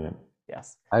song for a minute.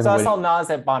 Yes. I saw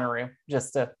Nas at Bonnaroo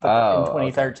just in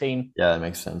 2013. Okay. Yeah, that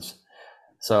makes sense.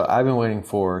 So I've been waiting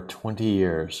for 20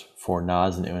 years for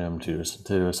Nas and Eminem to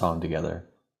do a song together.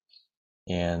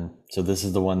 And so this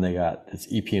is the one they got. It's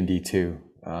EPMD 2,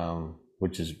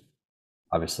 which is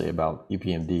obviously about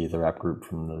EPMD, the rap group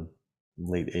from the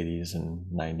late 80s and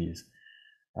 90s.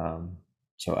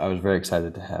 So I was very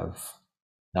excited to have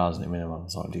Nas and Eminem on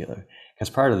the song together. Because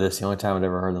prior to this, the only time I'd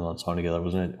ever heard them on the song together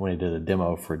was when they did a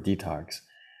demo for Detox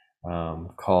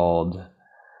called...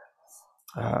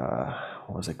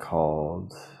 what was it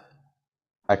called?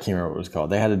 I can't remember what it was called.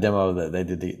 They had a demo that they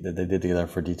did together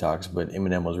for Detox, but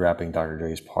Eminem was rapping Dr.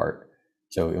 Dre's part.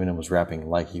 So Eminem was rapping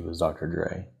like he was Dr.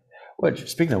 Dre. Which,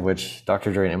 speaking of which,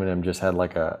 Dr. Dre and Eminem just had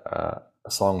like a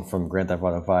song from Grand Theft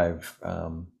Auto 5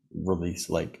 release,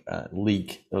 leak.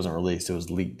 It wasn't released, it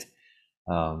was leaked.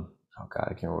 Oh God, I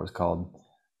can't remember what it was called.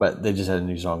 But they just had a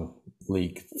new song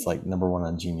leak. It's like #1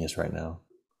 on Genius right now.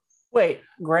 Wait,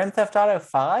 Grand Theft Auto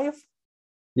 5?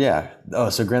 Yeah. Oh,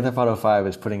 so Grand Theft Auto 5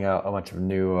 is putting out a bunch of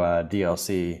new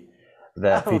DLC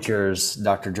that features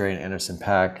Dr. Dre and Anderson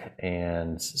 .Paak.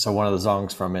 And so one of the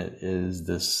songs from it is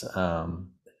this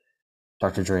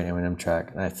Dr. Dre and Eminem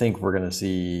track. And I think we're going to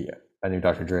see a new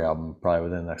Dr. Dre album probably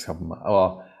within the next couple months.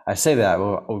 Well, I say that,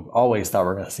 we've always thought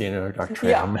we're going to see a new Dr.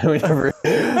 Dre album.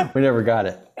 We never got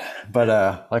it. But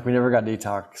we never got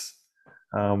Detox.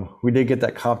 We did get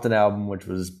that Compton album, which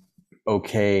was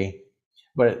okay.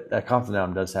 But that Compton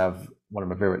album does have one of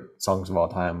my favorite songs of all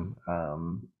time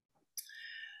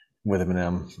with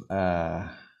Eminem.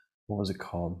 What was it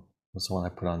called? What's the one I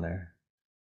put on there?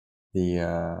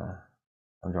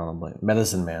 I'm drawing a blank.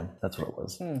 Medicine Man. That's what it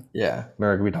was. Yeah.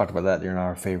 Merrick, we talked about that during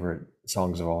our favorite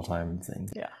songs of all time thing.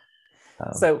 Yeah.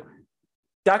 So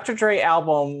Dr. Dre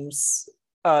albums,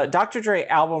 Dr. Dre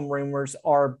album rumors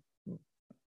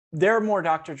there are more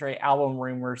Dr. Dre album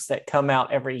rumors that come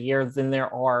out every year than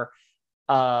there are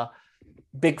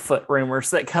Bigfoot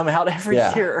rumors that come out every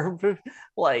year.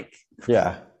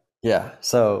 Yeah.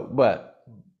 So, but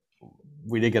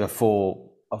we did get a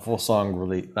full song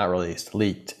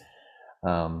leaked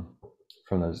from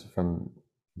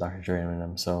Dr. Dre and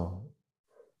Eminem. So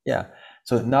yeah,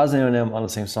 so Nas and Eminem on the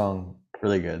same song,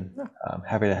 really good.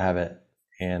 Happy to have it,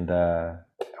 and I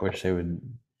wish they would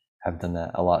have done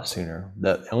that a lot sooner.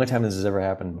 The only time this has ever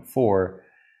happened before,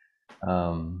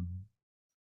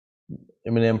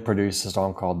 Eminem produced a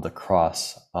song called The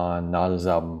Cross on Nas's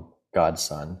album God's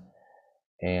Son,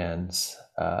 and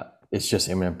it's just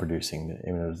Eminem producing.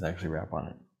 Eminem doesn't actually rap on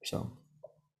it. So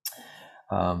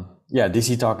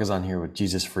DC Talk is on here with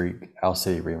Jesus Freak, Owl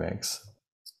City remix.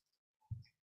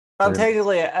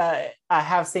 Technically, I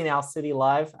have seen Owl City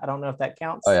live. I don't know if that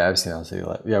counts. Oh yeah, I've seen Owl City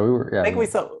live. Yeah, we were. Yeah, I think we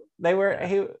saw. They were.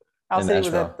 Owl City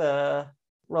was at the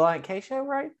Reliant K show,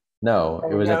 right? No,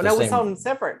 it was at the same. No, we saw them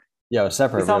separate. Yeah, it was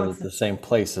separate. But it was at the same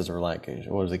place as Reliant K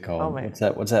show. What was it called? Oh, man.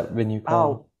 What's that venue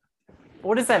called? Oh,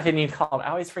 what is that venue called? I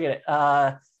always forget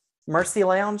it. Mercy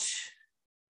Lounge.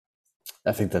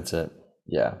 I think that's it.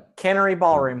 Yeah. Cannery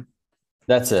Ballroom.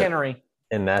 That's it. Cannery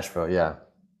in Nashville. Yeah.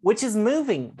 which is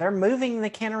moving. They're moving the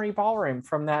Cannery Ballroom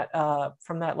from that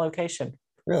location.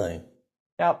 Really?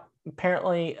 Yep.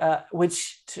 Apparently,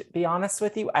 which to be honest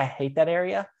with you, I hate that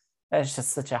area. That's just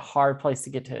such a hard place to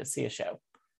get to see a show.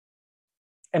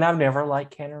 And I've never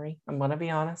liked Cannery. I'm gonna be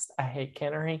honest. I hate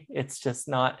Cannery. It's just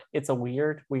not. It's a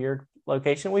weird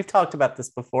location. We've talked about this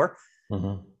before.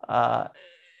 Airflow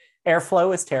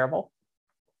is terrible.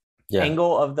 Yeah.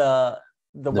 Angle of the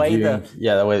way viewing,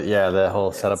 the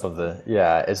whole setup of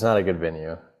it's not a good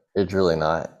venue. It's really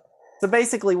not. So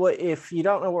basically, what if you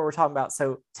don't know what we're talking about?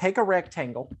 So take a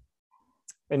rectangle,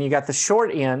 and you got the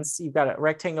short ends. You've got a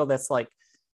rectangle that's like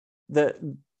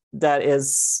that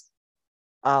is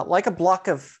like a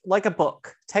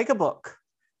book. Take a book,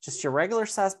 just your regular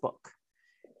size book,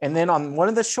 and then on one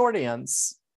of the short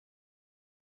ends,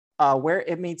 where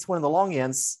it meets one of the long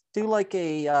ends, do like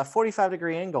a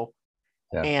 45-degree angle,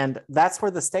 and that's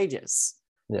where the stage is.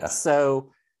 Yeah.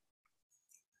 So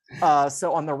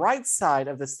on the right side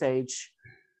of the stage,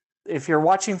 if you're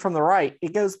watching from the right,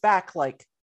 it goes back like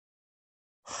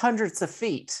hundreds of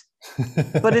feet,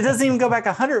 but it doesn't even go back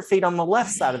 100 feet on the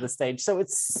left side of the stage. So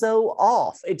it's so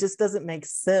off. It just doesn't make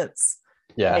sense.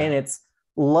 Yeah. And it's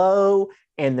low,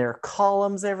 and there are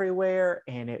columns everywhere,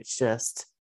 and it's just.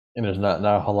 And there's not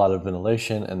a whole lot of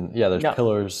ventilation, and there's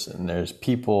pillars, and there's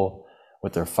people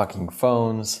with their fucking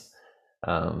phones.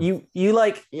 You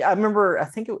like, I remember, I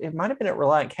think it might have been at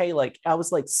Relient K, like I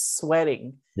was like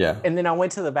sweating. Yeah. And then I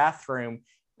went to the bathroom,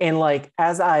 and like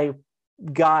as I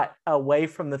got away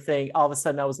from the thing, all of a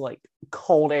sudden I was like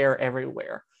cold air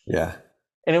everywhere. Yeah.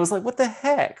 And it was like, what the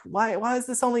heck? Why is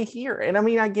this only here? And I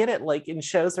mean, I get it, like in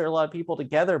shows there are a lot of people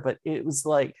together, but it was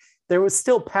like there was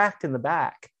still packed in the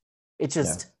back. It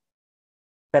just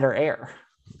better air.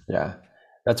 Yeah.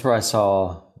 That's where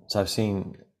I've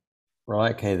seen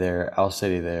Relient K there, Owl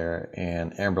City there,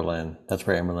 and Amberlin. That's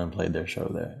where Amberlin played their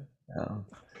show there.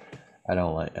 I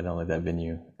don't like that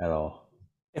venue at all.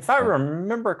 If I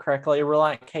remember correctly,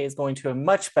 Relient K is going to a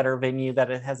much better venue that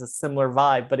it has a similar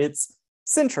vibe, but it's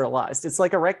centralized. It's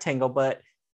like a rectangle, but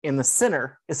in the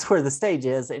center is where the stage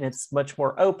is, and it's much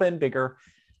more open, bigger,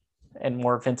 and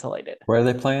more ventilated. Where are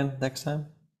they playing next time?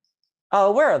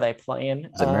 Oh, where are they playing?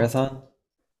 Is it Marathon?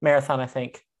 Marathon, I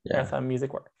think. Yeah. Marathon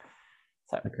Music Work.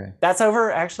 So that's over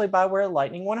actually by where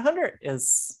Lightning 100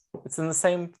 is. It's in the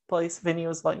same venue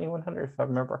as Lightning 100, if I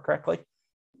remember correctly.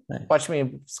 Nice. Watch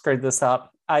me screw this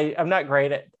up. I'm not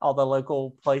great at all the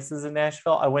local places in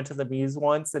Nashville. I went to the Muse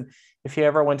once, and if you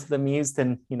ever went to the Muse,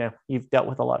 then you've dealt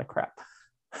with a lot of crap.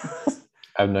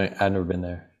 I've never been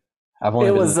there. I've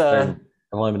only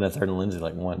been at Third and Lindsay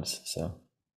like once, so.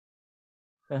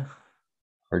 Yeah.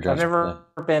 I've never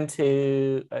been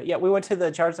to. We went to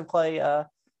the Jars of Clay.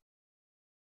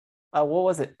 What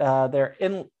was it? Their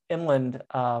Inland.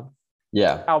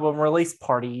 Album release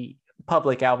party,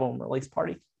 public album release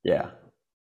party. Yeah.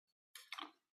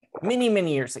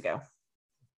 Many years ago.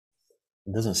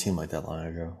 It doesn't seem like that long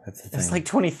ago. That's the thing. It's like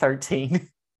 2013.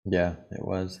 Yeah, it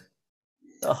was.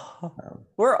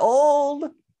 We're old.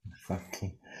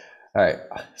 Fucking. All right.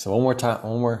 So one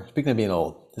more. Speaking of being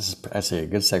old, this is actually a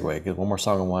good segue, because one more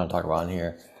song I want to talk about in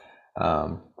here.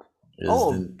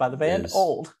 Old by the band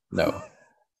Old. No.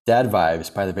 Dad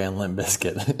Vibes by the band Limp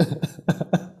Bizkit.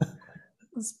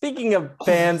 Speaking of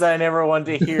bands I never want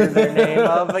to hear their name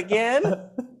of again.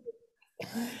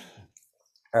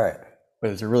 All right.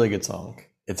 But it's a really good song.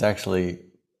 It's actually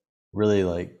really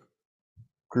like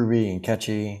groovy and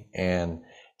catchy, and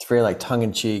it's very like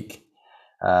tongue-in-cheek,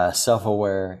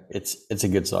 self-aware. It's a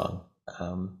good song.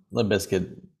 Limp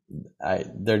Bizkit,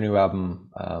 their new album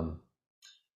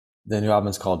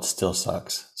is called Still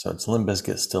Sucks. So it's Limp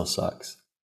Bizkit Still Sucks.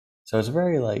 So it's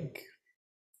very like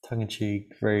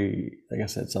tongue-in-cheek, very, like I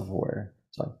said, self-aware.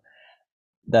 So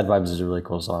Dad Vibes is a really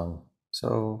cool song.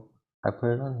 So I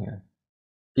put it on here.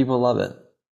 People love it.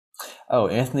 Oh,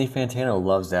 Anthony Fantano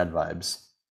loves Dad Vibes.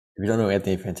 If you don't know who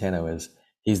Anthony Fantano is,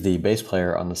 he's the bass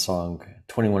player on the song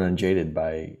 21 Unjaded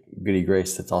by Goody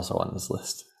Grace that's also on this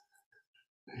list.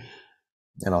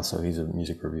 And also he's a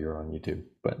music reviewer on YouTube.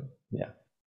 But yeah.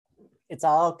 It's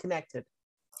all connected.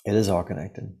 It is all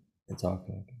connected. It's all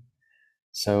connected.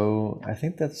 So I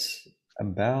think that's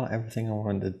about everything I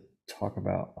wanted to talk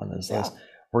about on this list.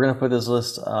 We're gonna put this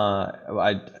list. The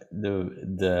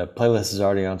playlist is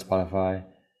already on Spotify,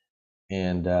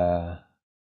 and I'll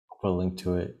put a link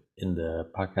to it in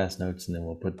the podcast notes, and then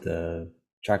we'll put the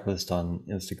track list on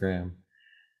Instagram.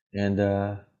 And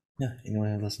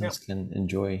anyone who listens can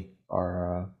enjoy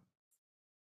our.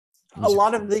 A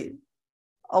lot of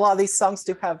these songs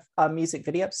do have music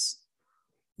videos.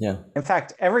 Yeah. In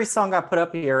fact, every song I put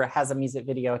up here has a music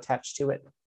video attached to it.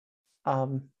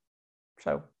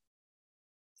 So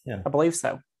Yeah. I believe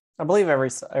so. I believe every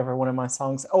one of my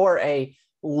songs or a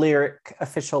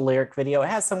official lyric video. It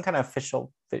has some kind of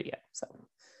official video. So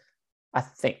I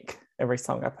think every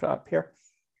song I put up here.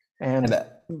 And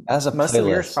as a most of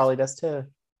yours playlist, probably does too.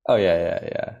 oh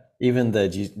yeah. Even the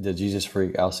Jesus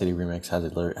Freak Owl City remix has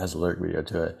a lyric video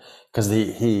to it because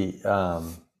he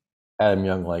Adam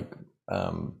Young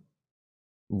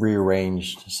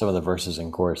rearranged some of the verses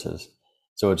and choruses,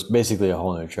 so it's basically a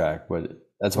whole new track. But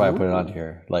that's why I put it on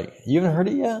here. Like, you haven't heard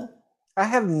it yet? I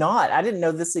have not. I didn't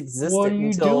know this existed What are you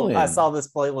until I doing? saw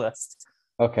this playlist.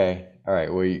 Okay, all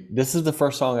right. Well, this is the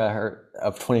first song I heard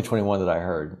of 2021 that I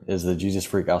heard is the Jesus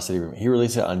Freak Owl City remix. He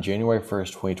released it on January 1st,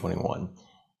 2021.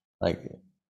 Like,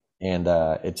 and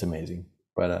it's amazing.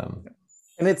 But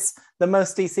and it's the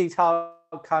most DC Talk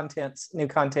new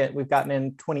content we've gotten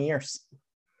in 20 years.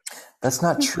 That's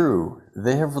not true.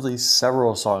 They have released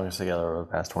several songs together over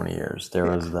the past 20 years. There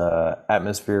was the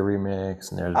Atmosphere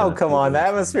remix, and there's come on, the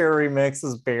Atmosphere remix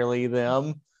is barely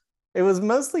them. It was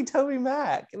mostly Toby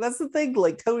Mac. And that's the thing,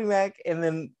 like Toby Mac, and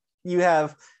then you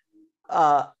have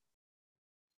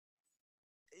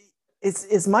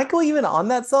is Michael even on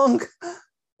that song?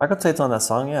 Michael Tate's on that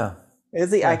song, yeah.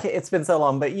 Is he? Yeah. It's been so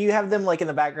long, but you have them like in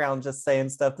the background just saying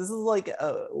stuff. This is like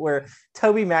where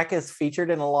Toby Mac is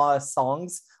featured in a lot of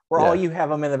songs where all you have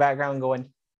them in the background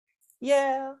going,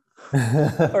 yeah,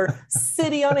 or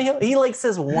city on a hill. He like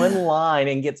says one line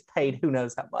and gets paid who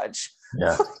knows how much.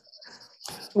 Yeah.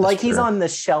 Like he's on the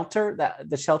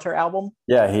Shelter album.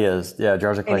 Yeah, he is. Yeah,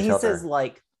 Jars of Clay. And he says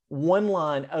like one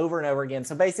line over and over again.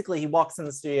 So basically he walks in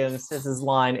the studio and says his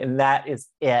line and that is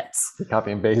it.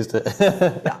 Copy and paste it.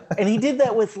 Yeah. And he did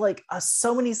that with like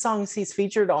so many songs he's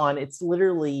featured on. It's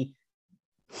literally,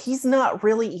 he's not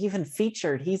really even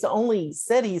featured. He's only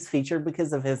said he's featured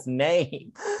because of his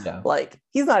name. Yeah. Like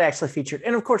he's not actually featured.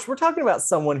 And of course, we're talking about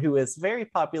someone who is very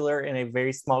popular in a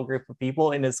very small group of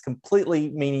people and is completely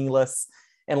meaningless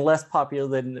and less popular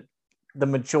than the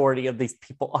majority of these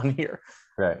people on here.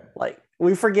 Right. Like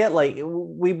we forget, like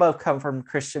we both come from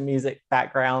Christian music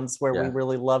backgrounds where we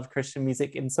really love Christian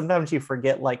music. And sometimes you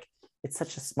forget like it's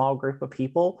such a small group of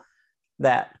people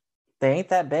that they ain't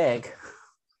that big.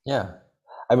 Yeah.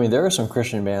 I mean, there are some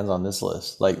Christian bands on this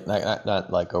list, like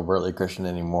not like overtly Christian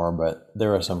anymore, but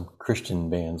there are some Christian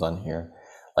bands on here.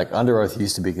 Like Under Oath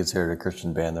used to be considered a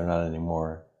Christian band. They're not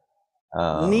anymore.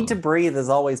 Need to Breathe has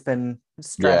always been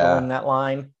straddling that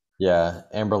line. Yeah,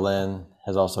 Amberlynn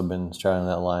has also been straddling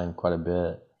that line quite a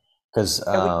bit because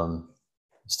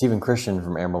Stephen Christian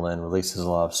from Amberlynn releases a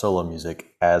lot of solo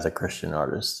music as a Christian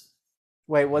artist.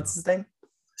 Wait, what's his name?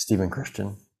 Stephen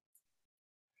Christian.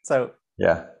 So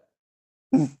yeah,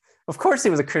 of course he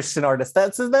was a Christian artist.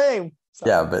 That's his name. So,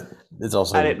 yeah, but it's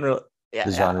also I didn't really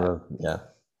the genre. Yeah,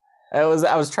 I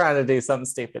was trying to do something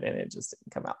stupid and it just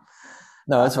didn't come out.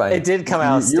 No, that's fine. It did come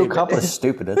out. You accomplished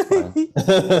stupid. That's fine.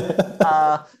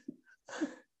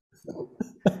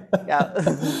 Yeah,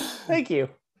 thank you.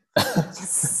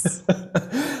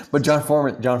 But John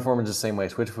Foreman's the same way.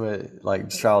 Switchfoot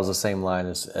like straddles the same line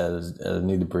as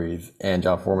Need to Breathe, and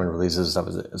John Foreman releases stuff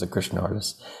as a Christian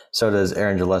artist. So does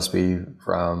Aaron Gillespie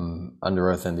from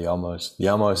Under Oath and The Almost. The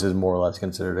Almost is more or less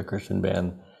considered a Christian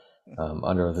band.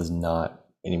 Under Oath is not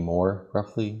anymore,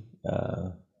 roughly.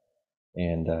 So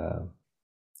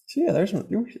yeah,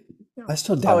 I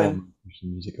still dabble in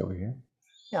Christian music over here.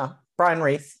 Yeah, Brian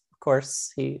Reith, of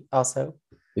course. He also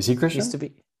is he Christian?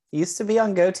 Used to be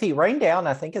on Goatee. Rain Down,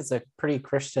 I think, is a pretty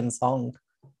Christian song.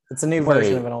 It's a new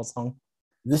version of an old song.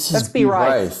 This is B.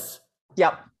 Reith.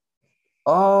 Yep.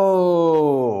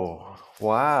 Oh,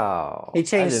 wow. He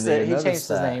changed it. He changed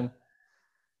his name.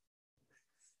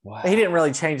 Wow. He didn't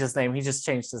really change his name. He just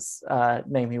changed his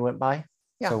name he went by.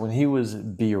 Yeah. So when he was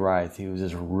B. Reith, he was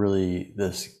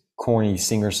this corny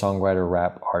singer-songwriter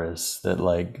rap artist that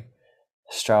like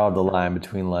straddled the line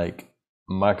between like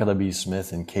Michael W.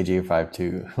 Smith and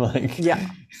KJ52. Like yeah.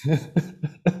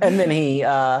 And then he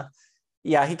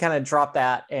kind of dropped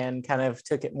that and kind of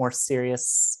took it more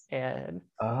serious. And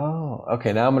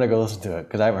okay, now I'm gonna go listen to it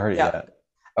because I haven't heard it yet. Okay.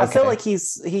 I feel like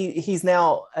he's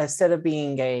now, instead of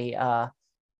being a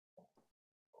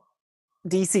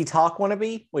DC Talk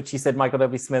wannabe, which you said Michael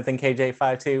W. Smith and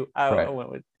KJ52, I went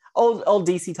with old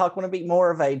DC Talk wannabe, more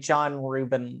of a John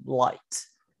Rubin light.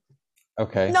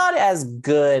 Okay. Not as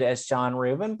good as John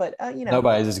Rubin, but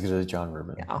nobody's as good as John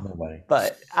Rubin. Yeah. Nobody.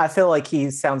 But I feel like he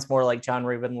sounds more like John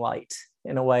Rubin light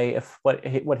in a way of what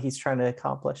he's trying to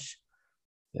accomplish.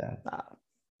 Yeah.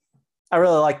 I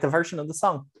really like the version of the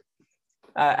song.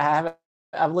 I've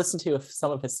listened to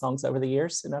some of his songs over the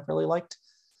years, and I've really liked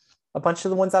a bunch of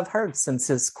the ones I've heard since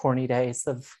his corny days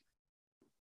of.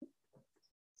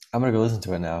 I'm gonna go listen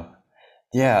to it now.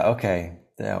 Yeah. Okay.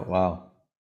 Yeah. Wow.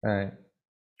 All right.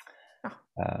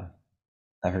 Uh,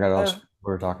 I forgot what else So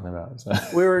we were talking about. So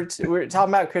we were talking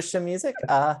about Christian music.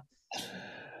 Yeah.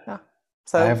 I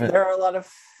So haven't. there are a lot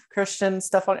of Christian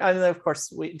stuff on. I know, of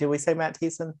course, we say Matt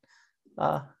Thiessen?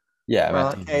 Uh, Yeah,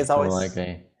 Matt Marlon Kay Thiessen, has Marlon always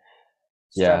Kay.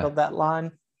 Yeah. straddled that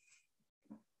line.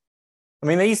 I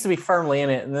mean, they used to be firmly in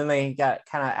it, and then they got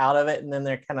kind of out of it, and then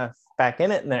they're kind of back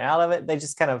in it, and they're out of it. They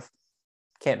just kind of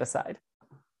can't decide.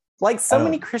 Like I so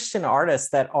many don't. Christian artists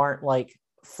that aren't like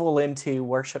full into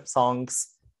worship songs.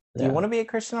 Do you Yeah. want to be a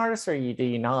Christian artist or do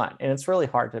you not? And it's really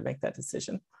hard to make that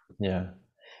decision. Yeah.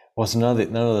 Well, so none of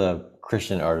the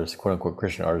Christian artists, quote unquote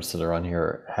Christian artists that are on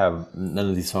here, have none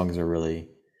of these songs are really.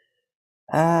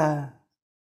 Ah,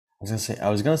 I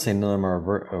was gonna say none of them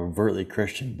are overtly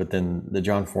Christian, but then the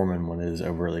John Foreman one is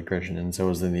overtly Christian, and so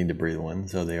is the Need to Breathe one.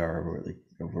 So they are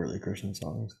overtly Christian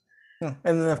songs. And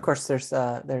then of course what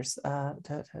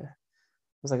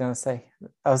was I gonna say?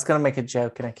 I was gonna make a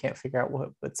joke and I can't figure out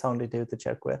what song to do the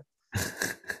joke with.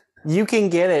 You Can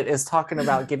Get It is talking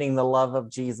about getting the love of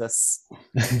Jesus.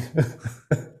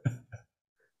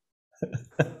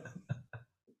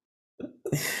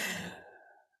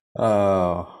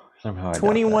 Oh, somehow I doubt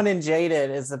 21 that. and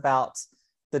Jaded is about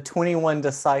the 21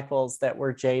 disciples that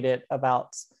were jaded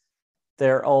about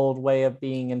their old way of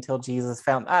being until Jesus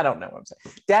found. I don't know what I'm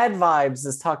saying. Dad Vibes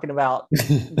is talking about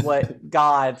what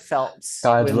God felt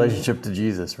God's when. relationship to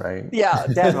Jesus, right? Yeah,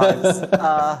 Dad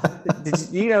Vibes. Did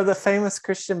you know the famous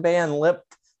Christian band Lip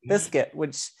Biscuit,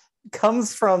 which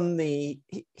comes from the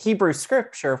Hebrew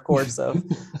scripture, of course,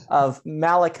 of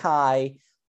Malachi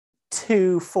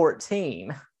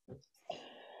 2:14.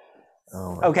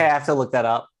 Oh, Okay, I have to look that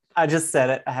up. I just said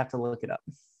it. I have to look it up.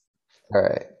 all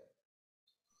right.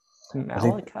 I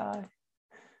think. Malachi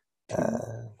Uh,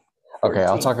 2:14. okay,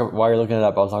 I'll talk while you're looking it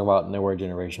up. I'll talk about Nowhere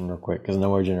Generation real quick because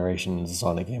Nowhere Generation is a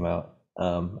song that came out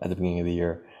at the beginning of the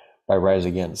year by Rise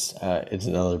Against. It's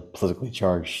another politically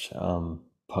charged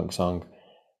punk song.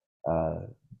 Uh,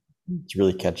 it's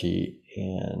really catchy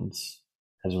and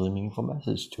has a really meaningful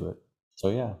message to it. So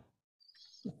yeah.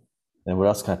 And what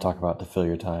else can I talk about to fill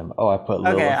your time? Oh,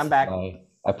 Okay, I'm back.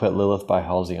 I put Lilith by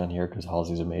Halsey on here because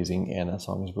Halsey's amazing and that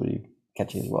song is really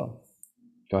catchy as well.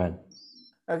 Go ahead.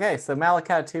 Okay, so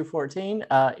Malachi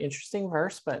 2:14, interesting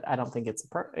verse, but I don't think it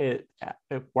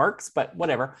works, but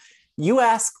whatever. You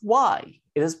ask why?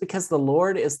 It is because the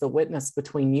Lord is the witness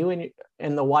between you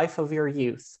and the wife of your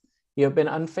youth. You have been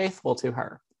unfaithful to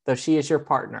her, though she is your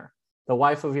partner, the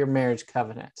wife of your marriage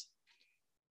covenant.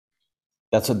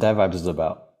 That's what Dad Vibes is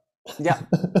about. Yeah,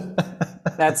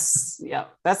 that's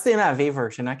the NIV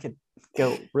version. I could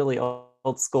go really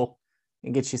old school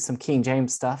and get you some King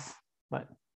James stuff, but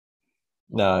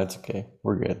No, it's okay.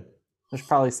 We're good. there's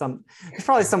probably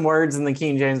some words in the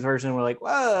King James version we're like,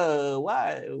 whoa,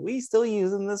 why are we still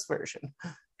using this version?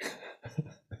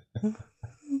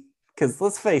 Because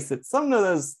let's face it, some of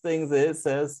those things that it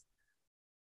says,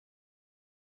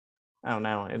 I don't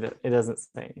know, it doesn't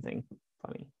say anything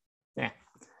funny. Yeah.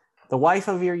 The wife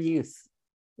of your youth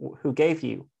who gave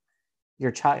you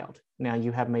your child. Now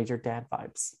you have made your dad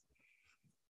vibes.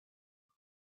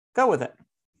 Go with it.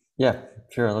 Yeah,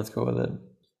 sure. Let's go with it.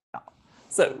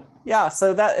 So yeah,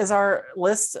 so that is our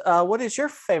list. What is your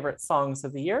favorite songs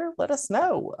of the year? Let us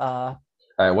know. All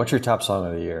right, what's your top song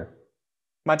of the year?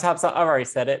 My top song, I've already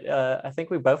said it. I think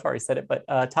we both already said it, but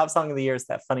top song of the year is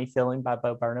That Funny Feeling by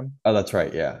Bo Burnham. Oh, that's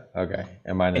right. Yeah. Okay.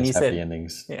 And mine And is you Happy said,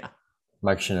 Endings. yeah.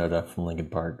 Mike Shinoda from Linkin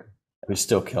Park, who's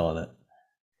still killing it.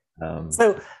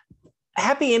 So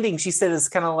Happy Endings, you said, is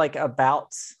kind of like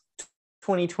about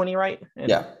 2020, right? And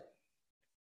yeah.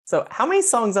 so how many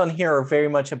songs on here are very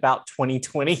much about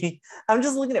 2020? I'm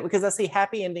just looking at it because I see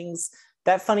Happy Endings,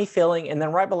 That Funny Feeling, and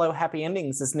then right below Happy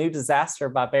Endings is New Disaster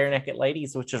by Barenaked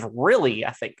Ladies, which is really,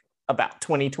 I think, about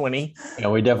 2020. Yeah,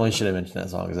 we definitely should have mentioned that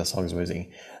song because that song is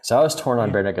amazing. So I was torn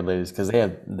on Barenaked Ladies because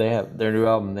they have their new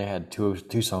album. They had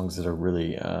two songs that are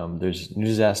really there's New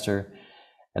Disaster,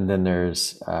 and then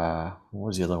there's what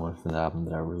was the other one from the album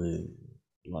that I really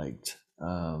liked?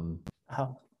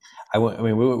 We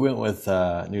went with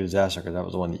New Disaster because that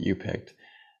was the one that you picked.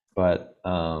 But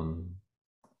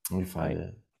let me find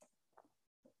it.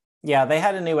 Yeah, they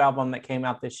had a new album that came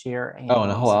out this year. And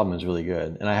the whole album is really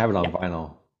good, and I have it on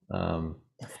vinyl.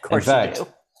 Of course, you do.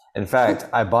 In fact,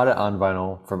 I bought it on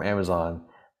vinyl from Amazon.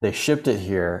 They shipped it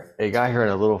here. It got here in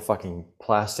a little fucking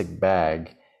plastic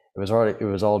bag. It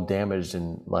was all damaged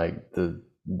and like the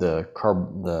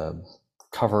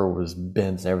cover was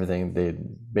bent and everything. They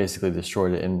basically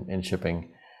destroyed it in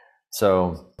shipping.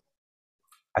 So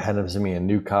I had them send me a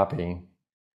new copy.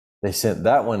 They sent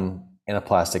that one in a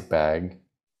plastic bag,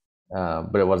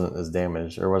 but it wasn't as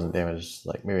damaged, or wasn't damaged.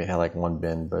 Like maybe it had like one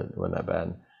bin, but it wasn't that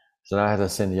bad. So now I had to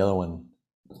send the other one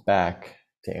back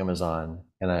to Amazon,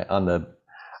 and I'm going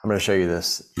to show you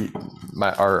this.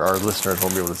 Our listeners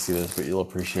won't be able to see this, but you'll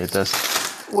appreciate this.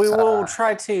 We will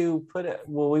try to put it.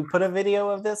 Will we put a video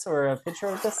of this or a picture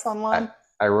of this online?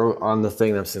 I wrote on the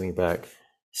thing that I'm sending back,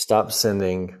 stop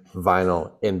sending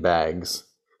vinyl in bags.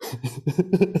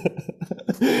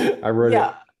 I wrote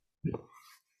it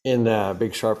in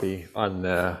big Sharpie on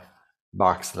the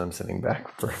box that I'm sending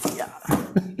back. Yeah.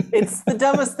 It's the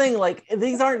dumbest thing. Like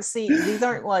these aren't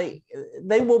like,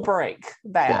 they will break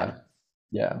bad.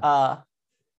 Yeah.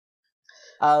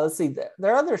 Let's see.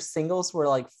 There are other singles where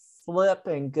like Flip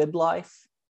and Good Life.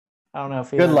 I don't know if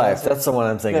Good Life. That's the one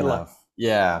I'm thinking of.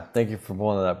 Yeah. Thank you for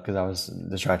pulling it up because I was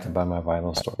distracted by my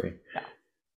vinyl story. Yeah.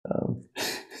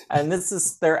 And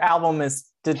their album is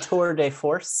De Tour de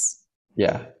Force.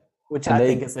 Yeah. Which I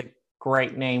think is a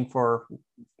great name for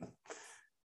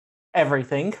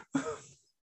everything.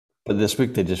 But this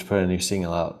week they just put a new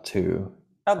single out too.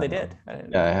 Oh, they did.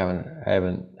 Yeah, I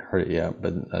haven't heard it yet,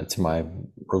 but it's my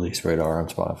release radar on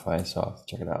Spotify, so I'll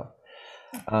check it out.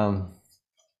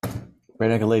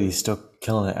 Barenaked Ladies still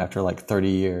killing it after like 30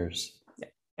 years.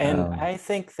 And I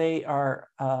think they are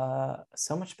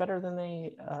so much better than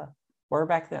they were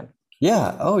back then.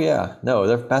 Yeah. Oh, yeah. No,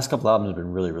 their past couple albums have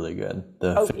been really, really good.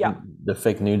 The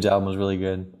Fake Nudes album was really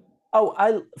good.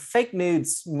 Oh, Fake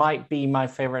Nudes might be my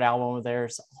favorite album of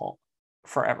theirs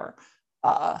forever.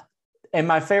 And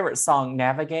my favorite song,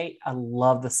 Navigate. I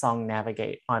love the song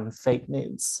Navigate on Fake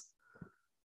Nudes.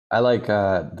 I like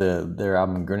their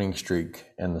album Grinning Streak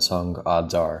and the song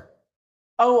Odds Are.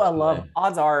 Oh, I love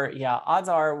Odds Are. Yeah, Odds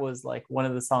Are was like one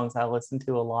of the songs I listened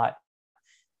to a lot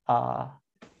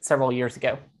several years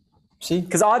ago. See?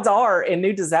 Because Odds Are and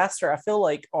New Disaster, I feel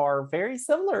like are very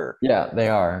similar. Yeah, they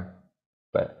are.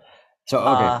 But so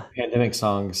okay, pandemic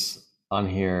songs on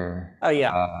here. Oh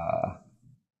yeah.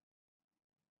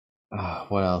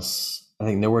 What else? I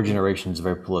think Nowhere Generation is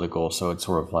very political, so it's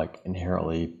sort of like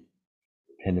inherently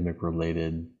pandemic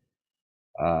related.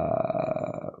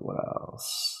 What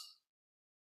else?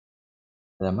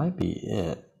 That might be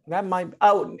it.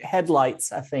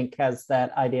 Headlights, I think, has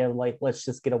that idea of like, let's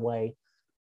just get away.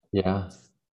 Yeah.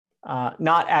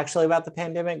 Not actually about the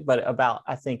pandemic, but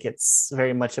I think it's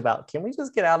very much about, can we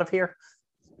just get out of here?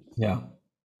 Yeah.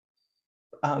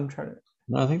 I'm trying to.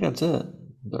 No, I think that's it.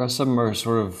 The rest of them are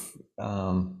sort of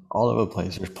all over the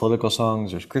place. There's political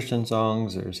songs, there's Christian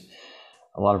songs, there's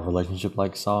a lot of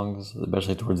relationship-like songs,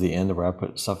 especially towards the end where I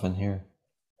put stuff in here.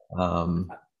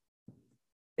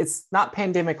 It's not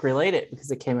pandemic related because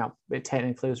it came out, it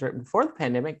technically was written before the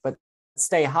pandemic, but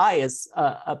Stay High is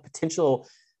a potential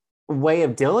way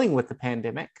of dealing with the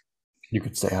pandemic. You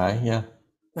could stay high, yeah.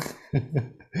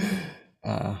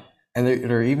 And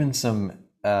there are even some,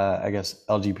 I guess,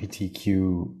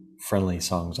 LGBTQ friendly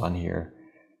songs on here,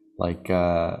 like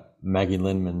Maggie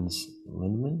Lindman, is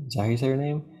that how you say her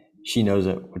name? She Knows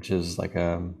It, which is like it's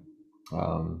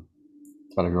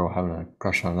about a girl having a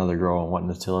crush on another girl and wanting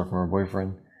to steal her from her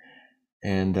boyfriend.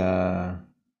 And I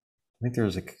think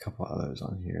there's a couple others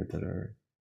on here that are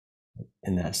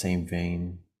in that same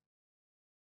vein.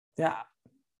 Yeah,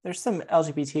 there's some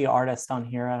LGBT artists on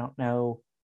here. I don't know.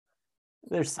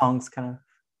 Their songs kind of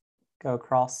go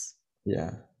across.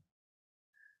 Yeah.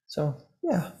 So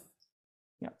yeah.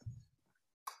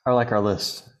 I like our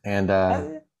list, and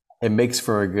it makes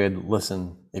for a good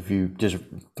listen. If you just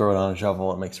throw it on a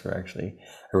shuffle, it makes for actually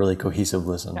a really cohesive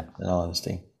listen. Yeah. In all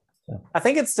honesty, so. I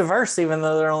think it's diverse, even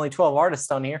though there are only 12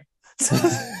 artists on here. You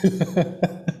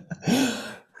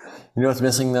know what's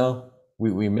missing though?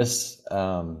 We miss.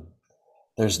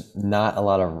 There's not a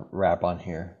lot of rap on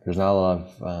here. There's not a lot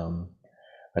of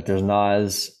like there's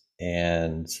Nas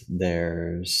and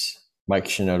there's Mike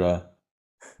Shinoda.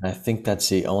 I think that's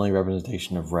the only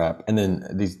representation of rap. And then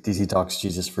DC Talks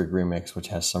Jesus Freak remix, which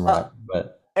has some rap,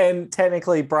 and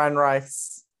technically Brian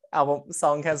Rice's album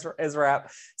song has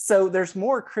rap. So there's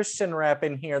more Christian rap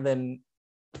in here than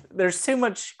there's too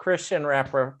much Christian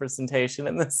rap representation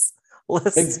in this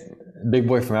list. Big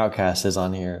Boy from Outkast is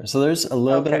on here. So there's a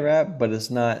little bit of rap, but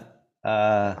it's not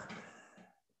yeah.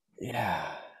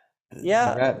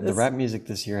 The rap music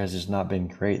this year has just not been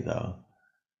great though.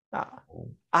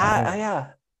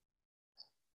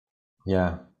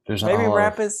 Yeah, there's maybe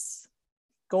rap is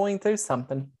going through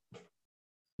something.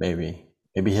 Maybe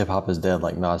hip hop is dead,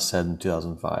 like Nas said in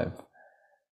 2005.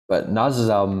 But Nas's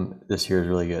album this year is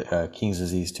really good. King's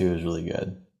Disease 2 is really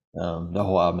good. The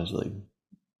whole album is really,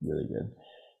 really good.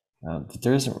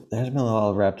 There hasn't been a lot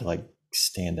of rap to like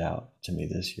stand out to me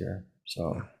this year.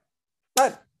 So,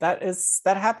 but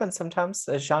that happens sometimes.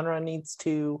 A genre needs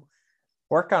to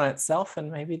work on itself,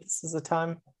 and maybe this is a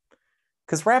time,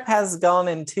 because rap has gone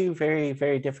in two very,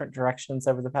 very different directions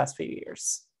over the past few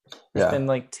years. There's Yeah. been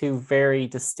like two very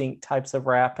distinct types of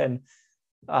rap, and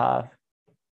uh,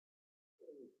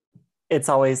 it's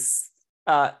always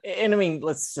and I mean,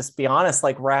 let's just be honest,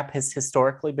 like rap has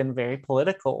historically been very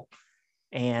political,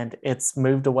 and it's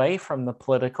moved away from the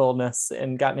politicalness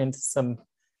and gotten into some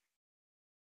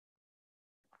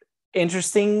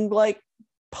interesting like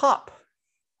pop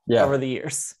Yeah. over the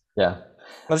years. Yeah.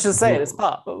 Let's just say it, it's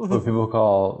pop. What people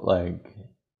call like,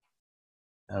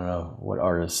 I don't know what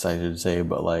artists I should say,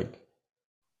 but like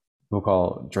people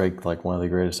call Drake like one of the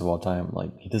greatest of all time.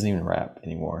 Like he doesn't even rap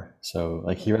anymore. So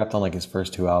like he rapped on like his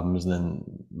first two albums, and then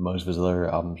most of his other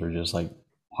albums are just like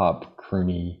pop,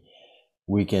 croony,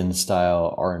 weekend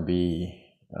style R&B,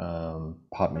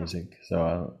 pop music.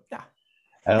 So Yeah.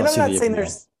 I don't And see the appeal.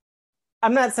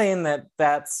 I'm not saying that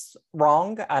that's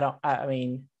wrong. I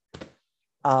mean,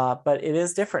 but it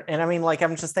is different. And I mean, like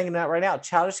I'm just thinking that right now.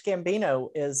 Childish Gambino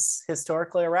is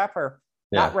historically a rapper,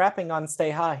 not Yeah, rapping on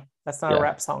Stay High. That's not a yeah,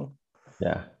 rap song.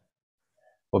 yeah.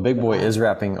 Well, Big Boy Uh, is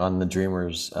rapping on the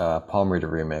Dreamers Palm Reader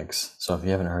remix. So if you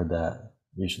haven't heard that,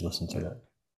 you should listen to it.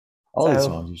 All these so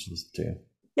songs you should listen to.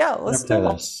 yeah, In our let's do them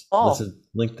playlist. all. Listen,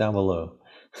 link down below.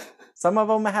 Some of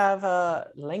them have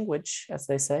language, as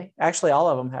they say. Actually, all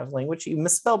of them have language. You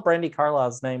misspelled Brandy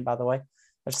Carlisle's name, by the way.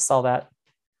 I just saw that.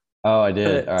 Oh, I Put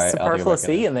did. All a right, I'll go back superfluous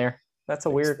E in there. That's a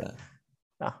fix weird.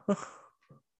 that. No.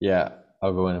 Yeah,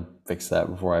 I'll go in and fix that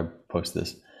before I post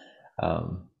this.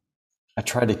 I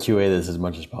tried to QA this as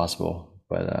much as possible,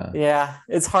 but Yeah,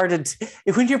 it's hard to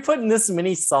when you're putting this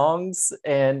many songs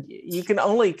and you can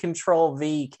only control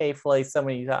V K Flay so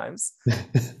many times.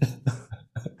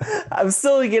 I'm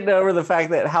still getting over the fact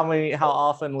that how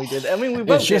often we did. I mean, we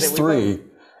both it's did it. just three.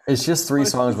 It's just three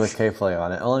songs with K Flay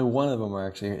on it. Only one of them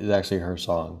is actually her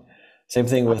song. Same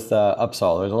thing with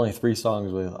Upsall. There's only three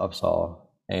songs with Upsall,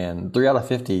 and 3 out of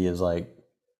 50 is like,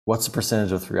 what's the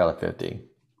percentage of 3 out of 50?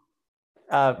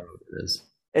 Uh, It is.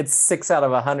 it's 6 out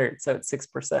of 100, so it's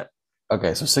 6%.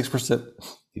 Okay, so 6%.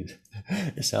 Dude,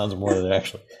 it sounds more than it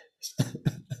actually is.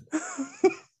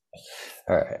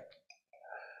 All right.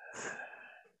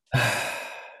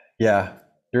 Yeah,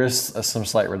 there is some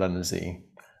slight redundancy,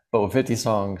 but with 50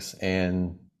 songs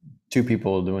and two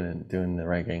people doing the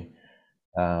ranking,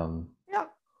 Yeah.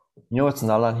 you know what's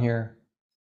not on here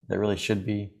that really should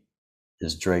be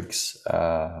is Drake's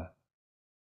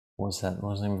what was the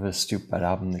name of his stupid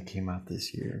album that came out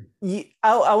this year?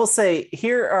 I will say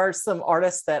here are some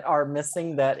artists that are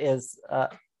missing. That is.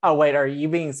 Oh wait, are you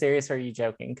being serious or are you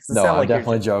joking? Because No, I'm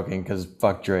definitely joking because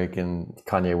fuck Drake and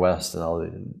Kanye West and all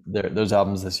those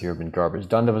albums this year have been garbage.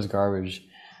 Donda was garbage.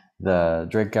 The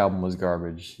Drake album was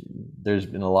garbage. There's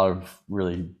been a lot of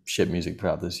really shit music put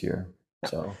out this year.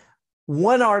 So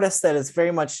one artist that is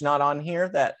very much not on here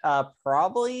that I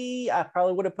probably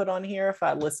would have put on here if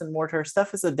I listened more to her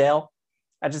stuff is Adele.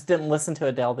 I just didn't listen to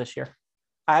Adele this year.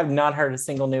 I have not heard a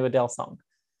single new Adele song.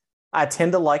 I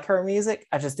tend to like her music.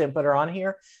 I just didn't put her on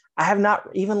here. I have not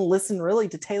even listened really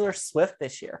to Taylor Swift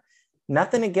this year.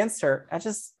 Nothing against her. I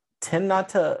just tend not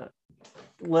to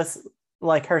listen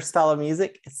like her style of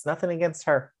music. It's nothing against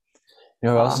her. you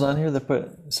know who else is on here that put?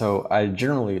 So I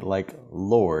generally like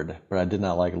Lorde, but I did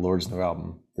not like Lorde's new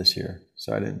album this year,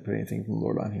 so I didn't put anything from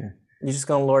Lorde on here. You just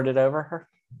gonna lord it over her?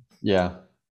 Yeah.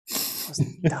 That was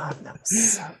dumb. That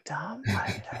was so dumb. Why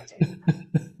did I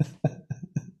do?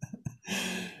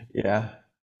 Yeah.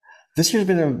 This year's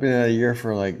been a year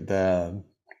for like the.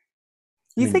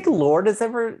 Do you think Lorde has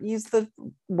ever used the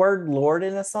word Lord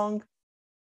in a song?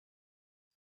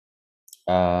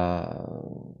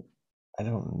 I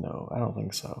don't know. I don't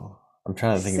think so. I'm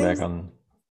trying to think back on.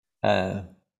 I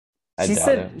She doubt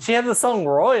said it. she had the song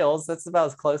Royals. That's about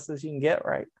as close as you can get,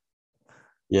 right?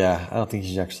 Yeah, I don't think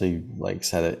she's actually like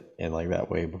said it in like that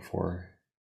way before.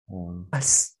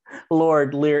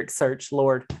 Lord, lyric search,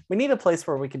 Lord. We need a place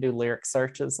where we can do lyric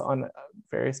searches on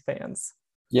various bands.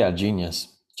 Yeah,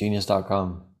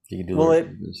 genius.com. You can do Will lyric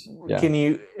it? searches. Yeah, Can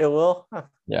you? It will. Huh.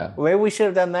 yeah. Maybe we should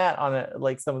have done that on it,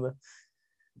 like some of the.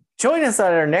 Join us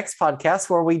on our next podcast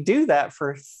where we do that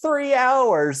for 3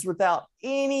 hours without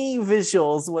any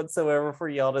visuals whatsoever for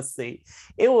y'all to see.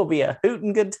 It will be a hoot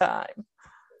and good time.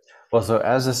 Well, so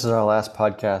as this is our last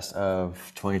podcast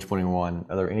of 2021,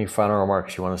 are there any final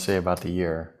remarks you want to say about the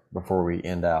year before we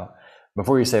end out?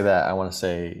 Before you say that, I want to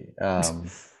say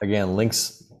again,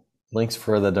 links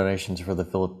for the donations for the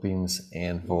Philippines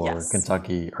and for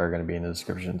Kentucky are going to be in the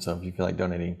description. So if you feel like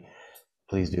donating,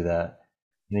 please do that.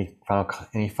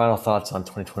 Any final thoughts on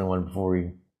 2021 before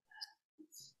we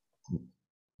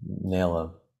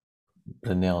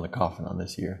put a nail in the coffin on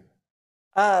this year.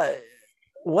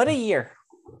 What a year.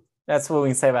 That's what we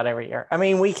can say about every year. I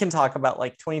mean, we can talk about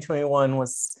like 2021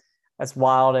 was as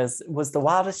wild as was the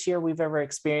wildest year we've ever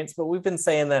experienced, but we've been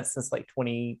saying that since like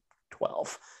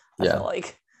 2012. I Yeah. feel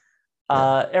like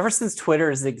Yeah. ever since Twitter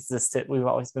has existed, we've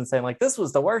always been saying like this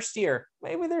was the worst year.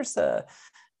 Maybe there's a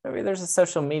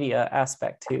social media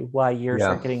aspect to why years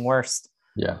are Yeah. getting worse.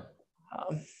 Yeah.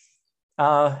 Um,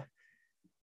 uh,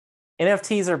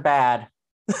 NFTs are bad.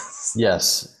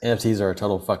 Yes. NFTs are a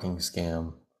total fucking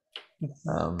scam.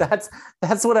 That's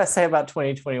what I say about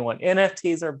 2021.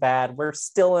 NFTs are bad. We're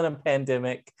still in a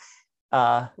pandemic,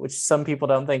 which some people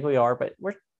don't think we are, but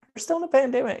we're still in a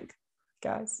pandemic,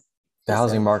 guys. The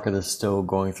housing market is still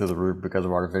going through the roof because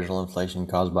of artificial inflation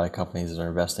caused by companies that are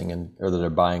investing in, or that are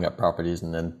buying up properties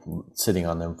and then sitting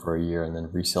on them for a year and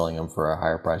then reselling them for a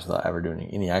higher price without ever doing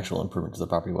any actual improvement to the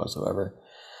property whatsoever.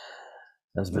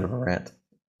 That's a bit of a rant,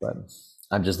 but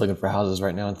I'm just looking for houses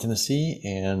right now in Tennessee,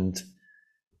 and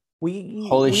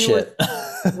holy shit.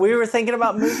 We were thinking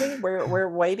about moving. We're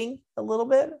waiting a little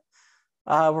bit.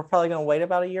 We're probably going to wait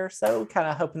about a year or so, kind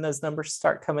of hoping those numbers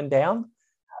start coming down.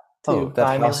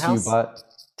 That house you bought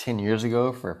 10 years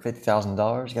ago for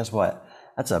 $50,000, guess what?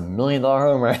 That's $1 million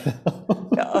home right now.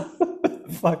 Yeah.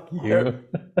 Fuck you.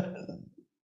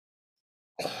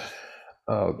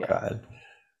 Oh, yeah. God.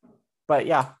 But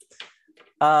yeah.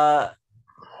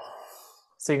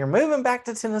 So you're moving back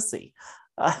to Tennessee.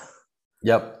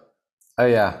 Yep. Oh,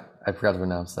 yeah. I forgot to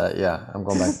announce that. Yeah, I'm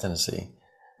going back to Tennessee.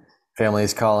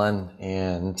 Family's calling,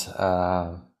 and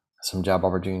some job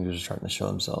opportunities are starting to show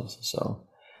themselves. So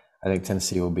I think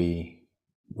Tennessee will be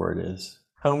where it is.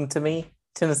 Home to me.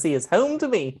 Tennessee is home to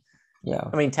me. Yeah.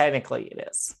 I mean, technically it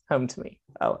is home to me.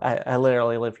 I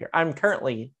literally live here. I'm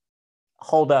currently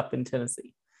holed up in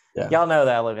Tennessee. Yeah. Y'all know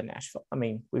that I live in Nashville. I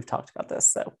mean, we've talked about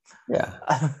this, so. Yeah.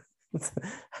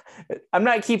 I'm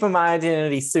not keeping my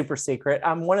identity super secret.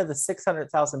 I'm one of the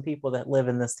 600,000 people that live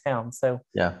in this town. So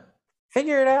yeah,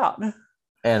 figure it out.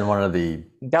 And one of the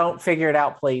don't figure it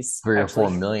out, please. 3 or 4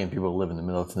 million people live in the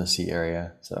middle of Tennessee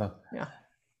area. So yeah,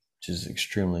 which is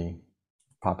extremely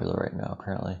popular right now,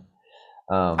 apparently.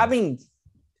 I mean,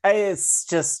 it's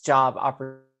just job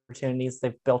opportunities.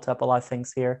 They've built up a lot of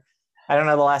things here. I don't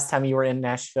know the last time you were in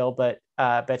Nashville, but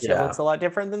I bet you it looks a lot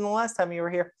different than the last time you were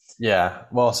here. Yeah.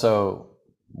 Well, so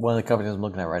one of the companies I'm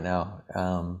looking at right now,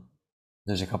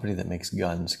 there's a company that makes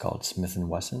guns called Smith &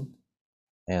 Wesson,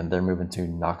 and they're moving to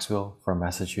Knoxville from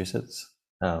Massachusetts,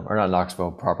 or not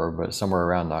Knoxville proper, but somewhere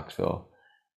around Knoxville.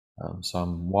 So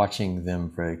I'm watching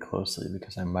them very closely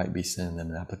because I might be sending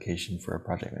them an application for a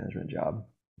project management job.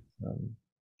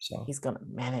 So he's going to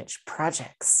manage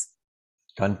projects.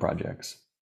 Gun projects.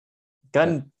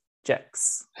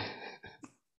 Gunjects.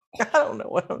 I don't know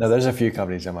what. No, there's a few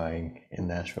companies I'm eyeing in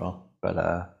Nashville, but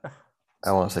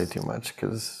I won't say too much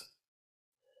because,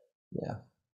 yeah,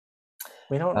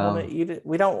 we don't want to.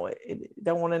 We don't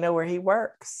want to know where he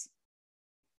works.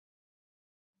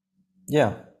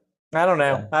 Yeah, I don't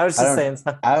know. I was just saying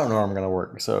something. I don't know where I'm going to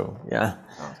work, so yeah.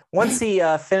 Once he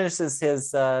finishes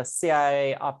his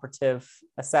CIA operative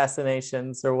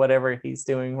assassinations or whatever he's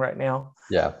doing right now.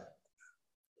 Yeah.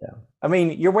 Yeah. I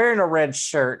mean, you're wearing a red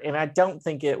shirt, and I don't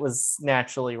think it was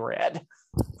naturally red.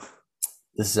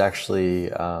 This is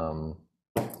actually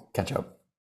ketchup.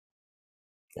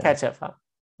 Yeah. Ketchup, huh?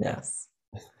 Yeah. Yes.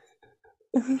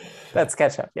 That's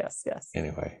ketchup. Yes, yes.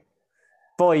 Anyway.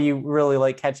 Boy, you really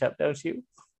like ketchup, don't you?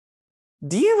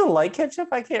 Do you even like ketchup?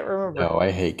 I can't remember. No,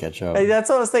 I hate ketchup. That's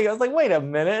what I was thinking. I was like, wait a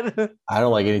minute. I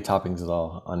don't like any toppings at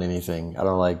all on anything. I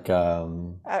don't like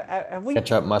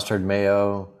ketchup, mustard,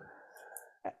 mayo.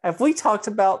 Have we talked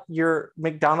about your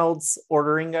McDonald's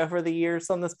ordering over the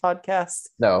years on this podcast?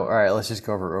 No. All right, let's just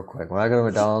go over it real quick. When I go to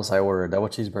McDonald's, I order a double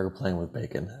cheeseburger plain with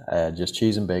bacon. I add just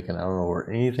cheese and bacon. I don't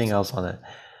order anything else on it.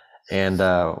 And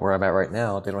where I'm at right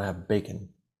now, they don't have bacon.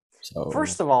 So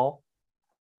first of all,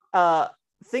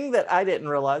 thing that I didn't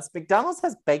realize, McDonald's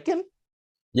has bacon.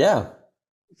 Yeah.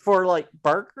 For like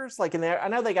burgers, like in there, I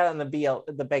know they got it in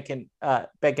the bacon,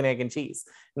 egg and cheese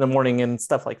in the morning and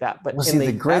stuff like that. But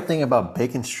the great thing about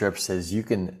bacon strips is you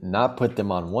can not put them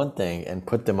on one thing and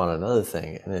put them on another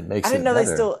thing, and it makes. I didn't know they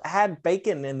still had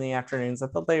bacon in the afternoons. I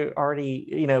thought they already,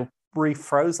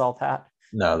 refroze all that.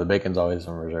 No, the bacon's always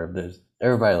on reserve.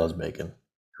 Everybody loves bacon.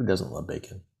 Who doesn't love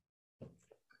bacon?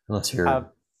 Unless you're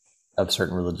of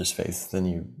certain religious faith, then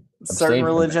you. Certain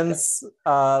religions,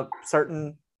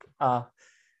 certain.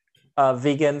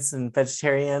 Vegans and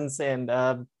vegetarians and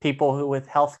people who with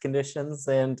health conditions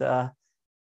and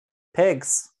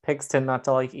pigs tend not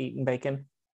to like eating bacon.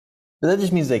 But that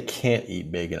just means they can't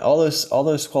eat bacon. All those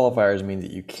qualifiers mean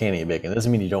that you can't eat bacon. It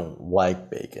doesn't mean you don't like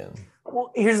bacon.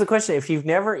 Well, here's the question: if you've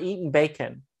never eaten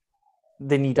bacon,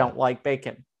 then you don't like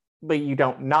bacon. But you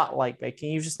don't not like bacon.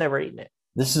 You've just never eaten it.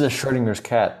 This is a Schrodinger's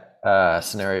cat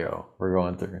scenario we're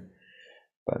going through.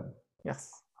 But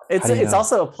Yes, how do you it's know?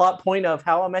 also a plot point of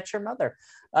How I Met Your Mother.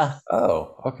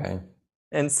 Oh, okay.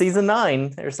 In season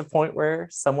 9, there's a point where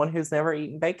someone who's never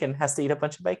eaten bacon has to eat a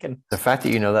bunch of bacon. The fact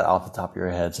that you know that off the top of your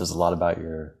head says a lot about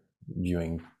your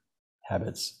viewing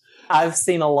habits. I've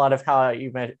seen a lot of How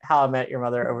I Met Your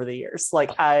Mother over the years.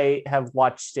 Like I have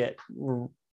watched it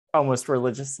almost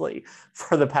religiously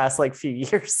for the past like few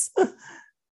years.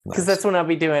 Because Nice. that's when I'd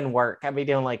be doing work. I'd be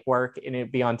doing like work and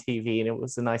it'd be on TV and it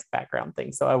was a nice background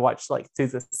thing. So I watched like through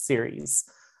the series,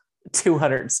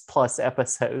 200 plus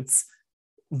episodes,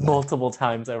 multiple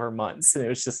times over months. And it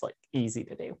was just like easy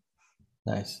to do.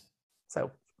 Nice.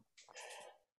 So,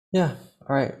 Yeah.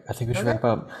 All right. I think we should Okay. wrap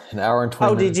up. An hour and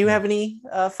 20 oh, minutes. did you have any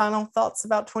final thoughts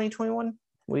about 2021?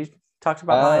 We talked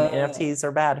about mine. NFTs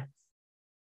are bad.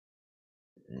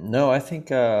 No, I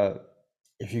think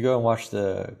if you go and watch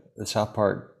the South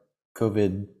Park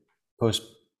COVID post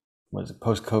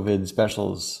post COVID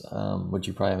specials, which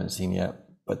you probably haven't seen yet,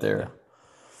 but they're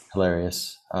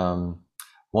hilarious.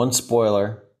 One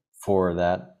spoiler for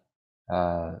that,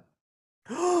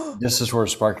 just to sort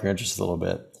of spark your interest a little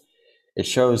bit. It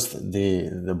shows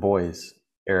the boys,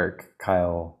 Eric,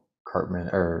 Kyle, Cartman,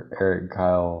 or Eric,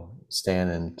 Kyle, Stan,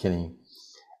 and Kenny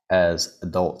as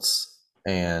adults,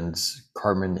 and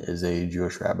Cartman is a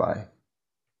Jewish rabbi.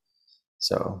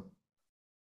 So,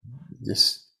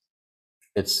 just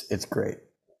it's great.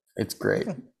 It's great.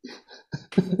 No,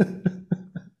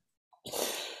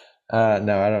 I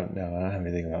don't know. I don't have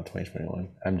anything about 2021.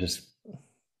 I'm just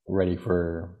ready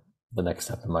for the next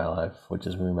step in my life, which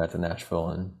is moving back to Nashville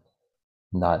and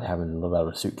not having to live out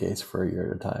of a suitcase for a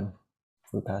year at a time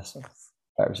for the past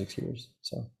 5 or 6 years.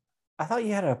 So I thought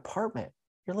you had an apartment.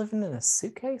 You're living in a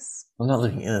suitcase? I'm not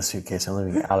living in a suitcase. I'm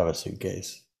living out of a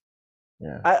suitcase.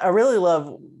 Yeah. I really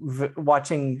love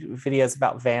watching videos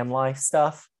about van life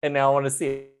stuff. And now I want to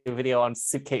see a video on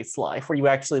suitcase life where you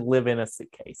actually live in a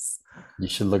suitcase. You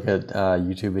should look at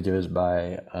YouTube videos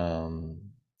by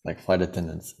like flight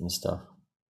attendants and stuff.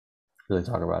 Really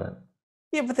talk about it.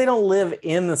 Yeah, but they don't live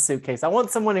in the suitcase. I want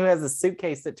someone who has a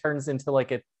suitcase that turns into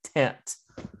like a tent.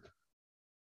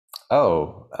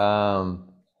 Oh,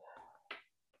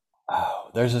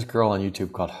 there's this girl on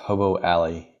YouTube called Hobo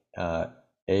Alley.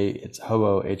 It's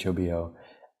Hobo Hobo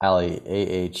Alley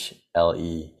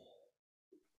Ahle.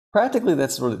 Practically,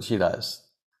 that's what she does,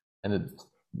 and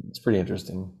it's pretty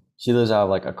interesting. She lives out of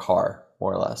like a car,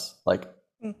 more or less, like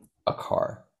a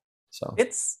car. So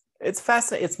It's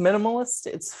fascinating. It's minimalist.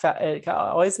 It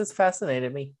always has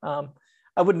fascinated me.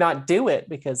 I would not do it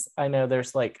because I know they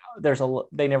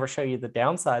never show you the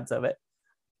downsides of it.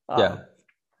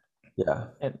 Yeah.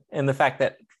 And the fact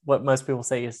that what most people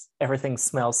say is everything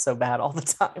smells so bad all the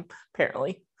time,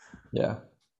 apparently. Yeah.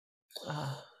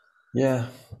 Yeah.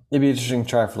 It'd be interesting to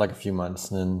try for like a few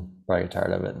months and then probably get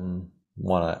tired of it and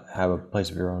want to have a place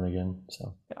of your own again.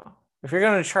 So yeah. If you're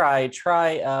going to try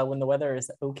when the weather is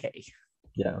okay.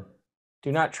 Yeah.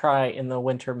 Do not try in the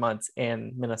winter months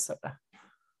in Minnesota.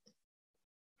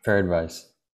 Fair advice.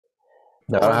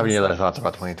 No, I don't have any other thoughts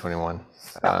about 2021.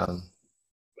 I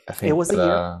think it was a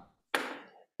year.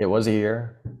 It was a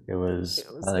year. It was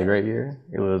not a great year.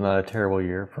 It was not a terrible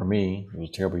year for me. It was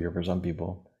a terrible year for some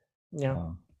people. Yeah.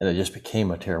 And it just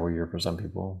became a terrible year for some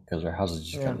people because their houses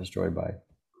just got destroyed by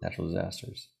natural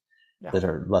disasters that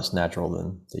are less natural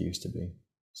than they used to be.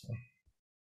 So,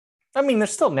 I mean, they're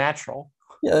still natural.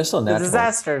 Yeah, they're still natural. The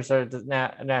disasters are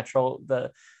natural.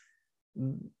 The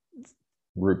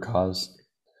root cause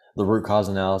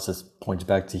analysis points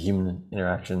back to human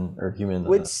interaction or human.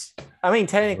 Which, I mean,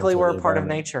 technically we're a part of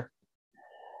nature.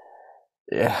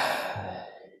 Yeah.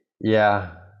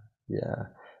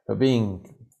 But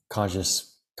being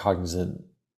conscious, cognizant,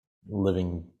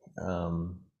 living,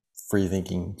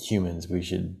 free-thinking humans, we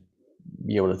should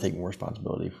be able to take more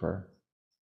responsibility for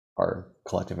our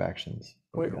collective actions.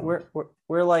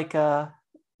 We're like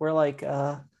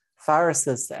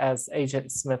viruses, as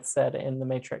Agent Smith said in The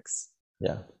Matrix.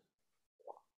 Yeah.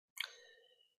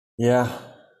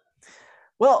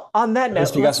 Well, on that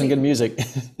note, we got some good music.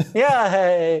 Yeah,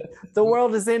 hey, the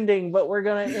world is ending, but we're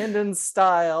gonna end in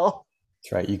style.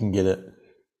 That's right. You can get it.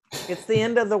 It's the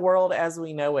end of the world as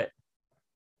we know it.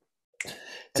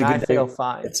 And I feel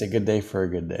fine. It's a good day for a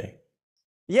good day.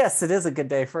 Yes, it is a good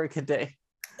day for a good day.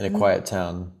 In a quiet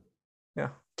town. Yeah.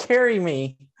 Carry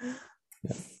me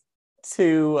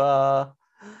to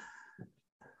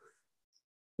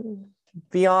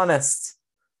Be honest.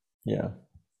 Yeah.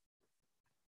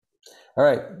 All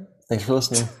right. Thanks for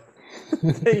listening.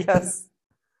 Yes.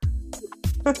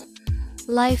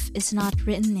 Life is not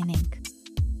written in ink.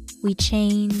 We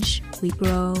change, we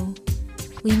grow,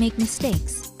 we make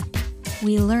mistakes,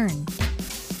 we learn,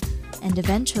 and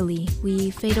eventually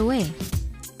we fade away.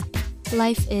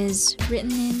 Life is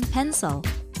written in pencil.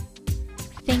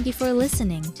 Thank you for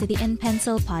listening to the In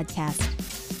Pencil podcast.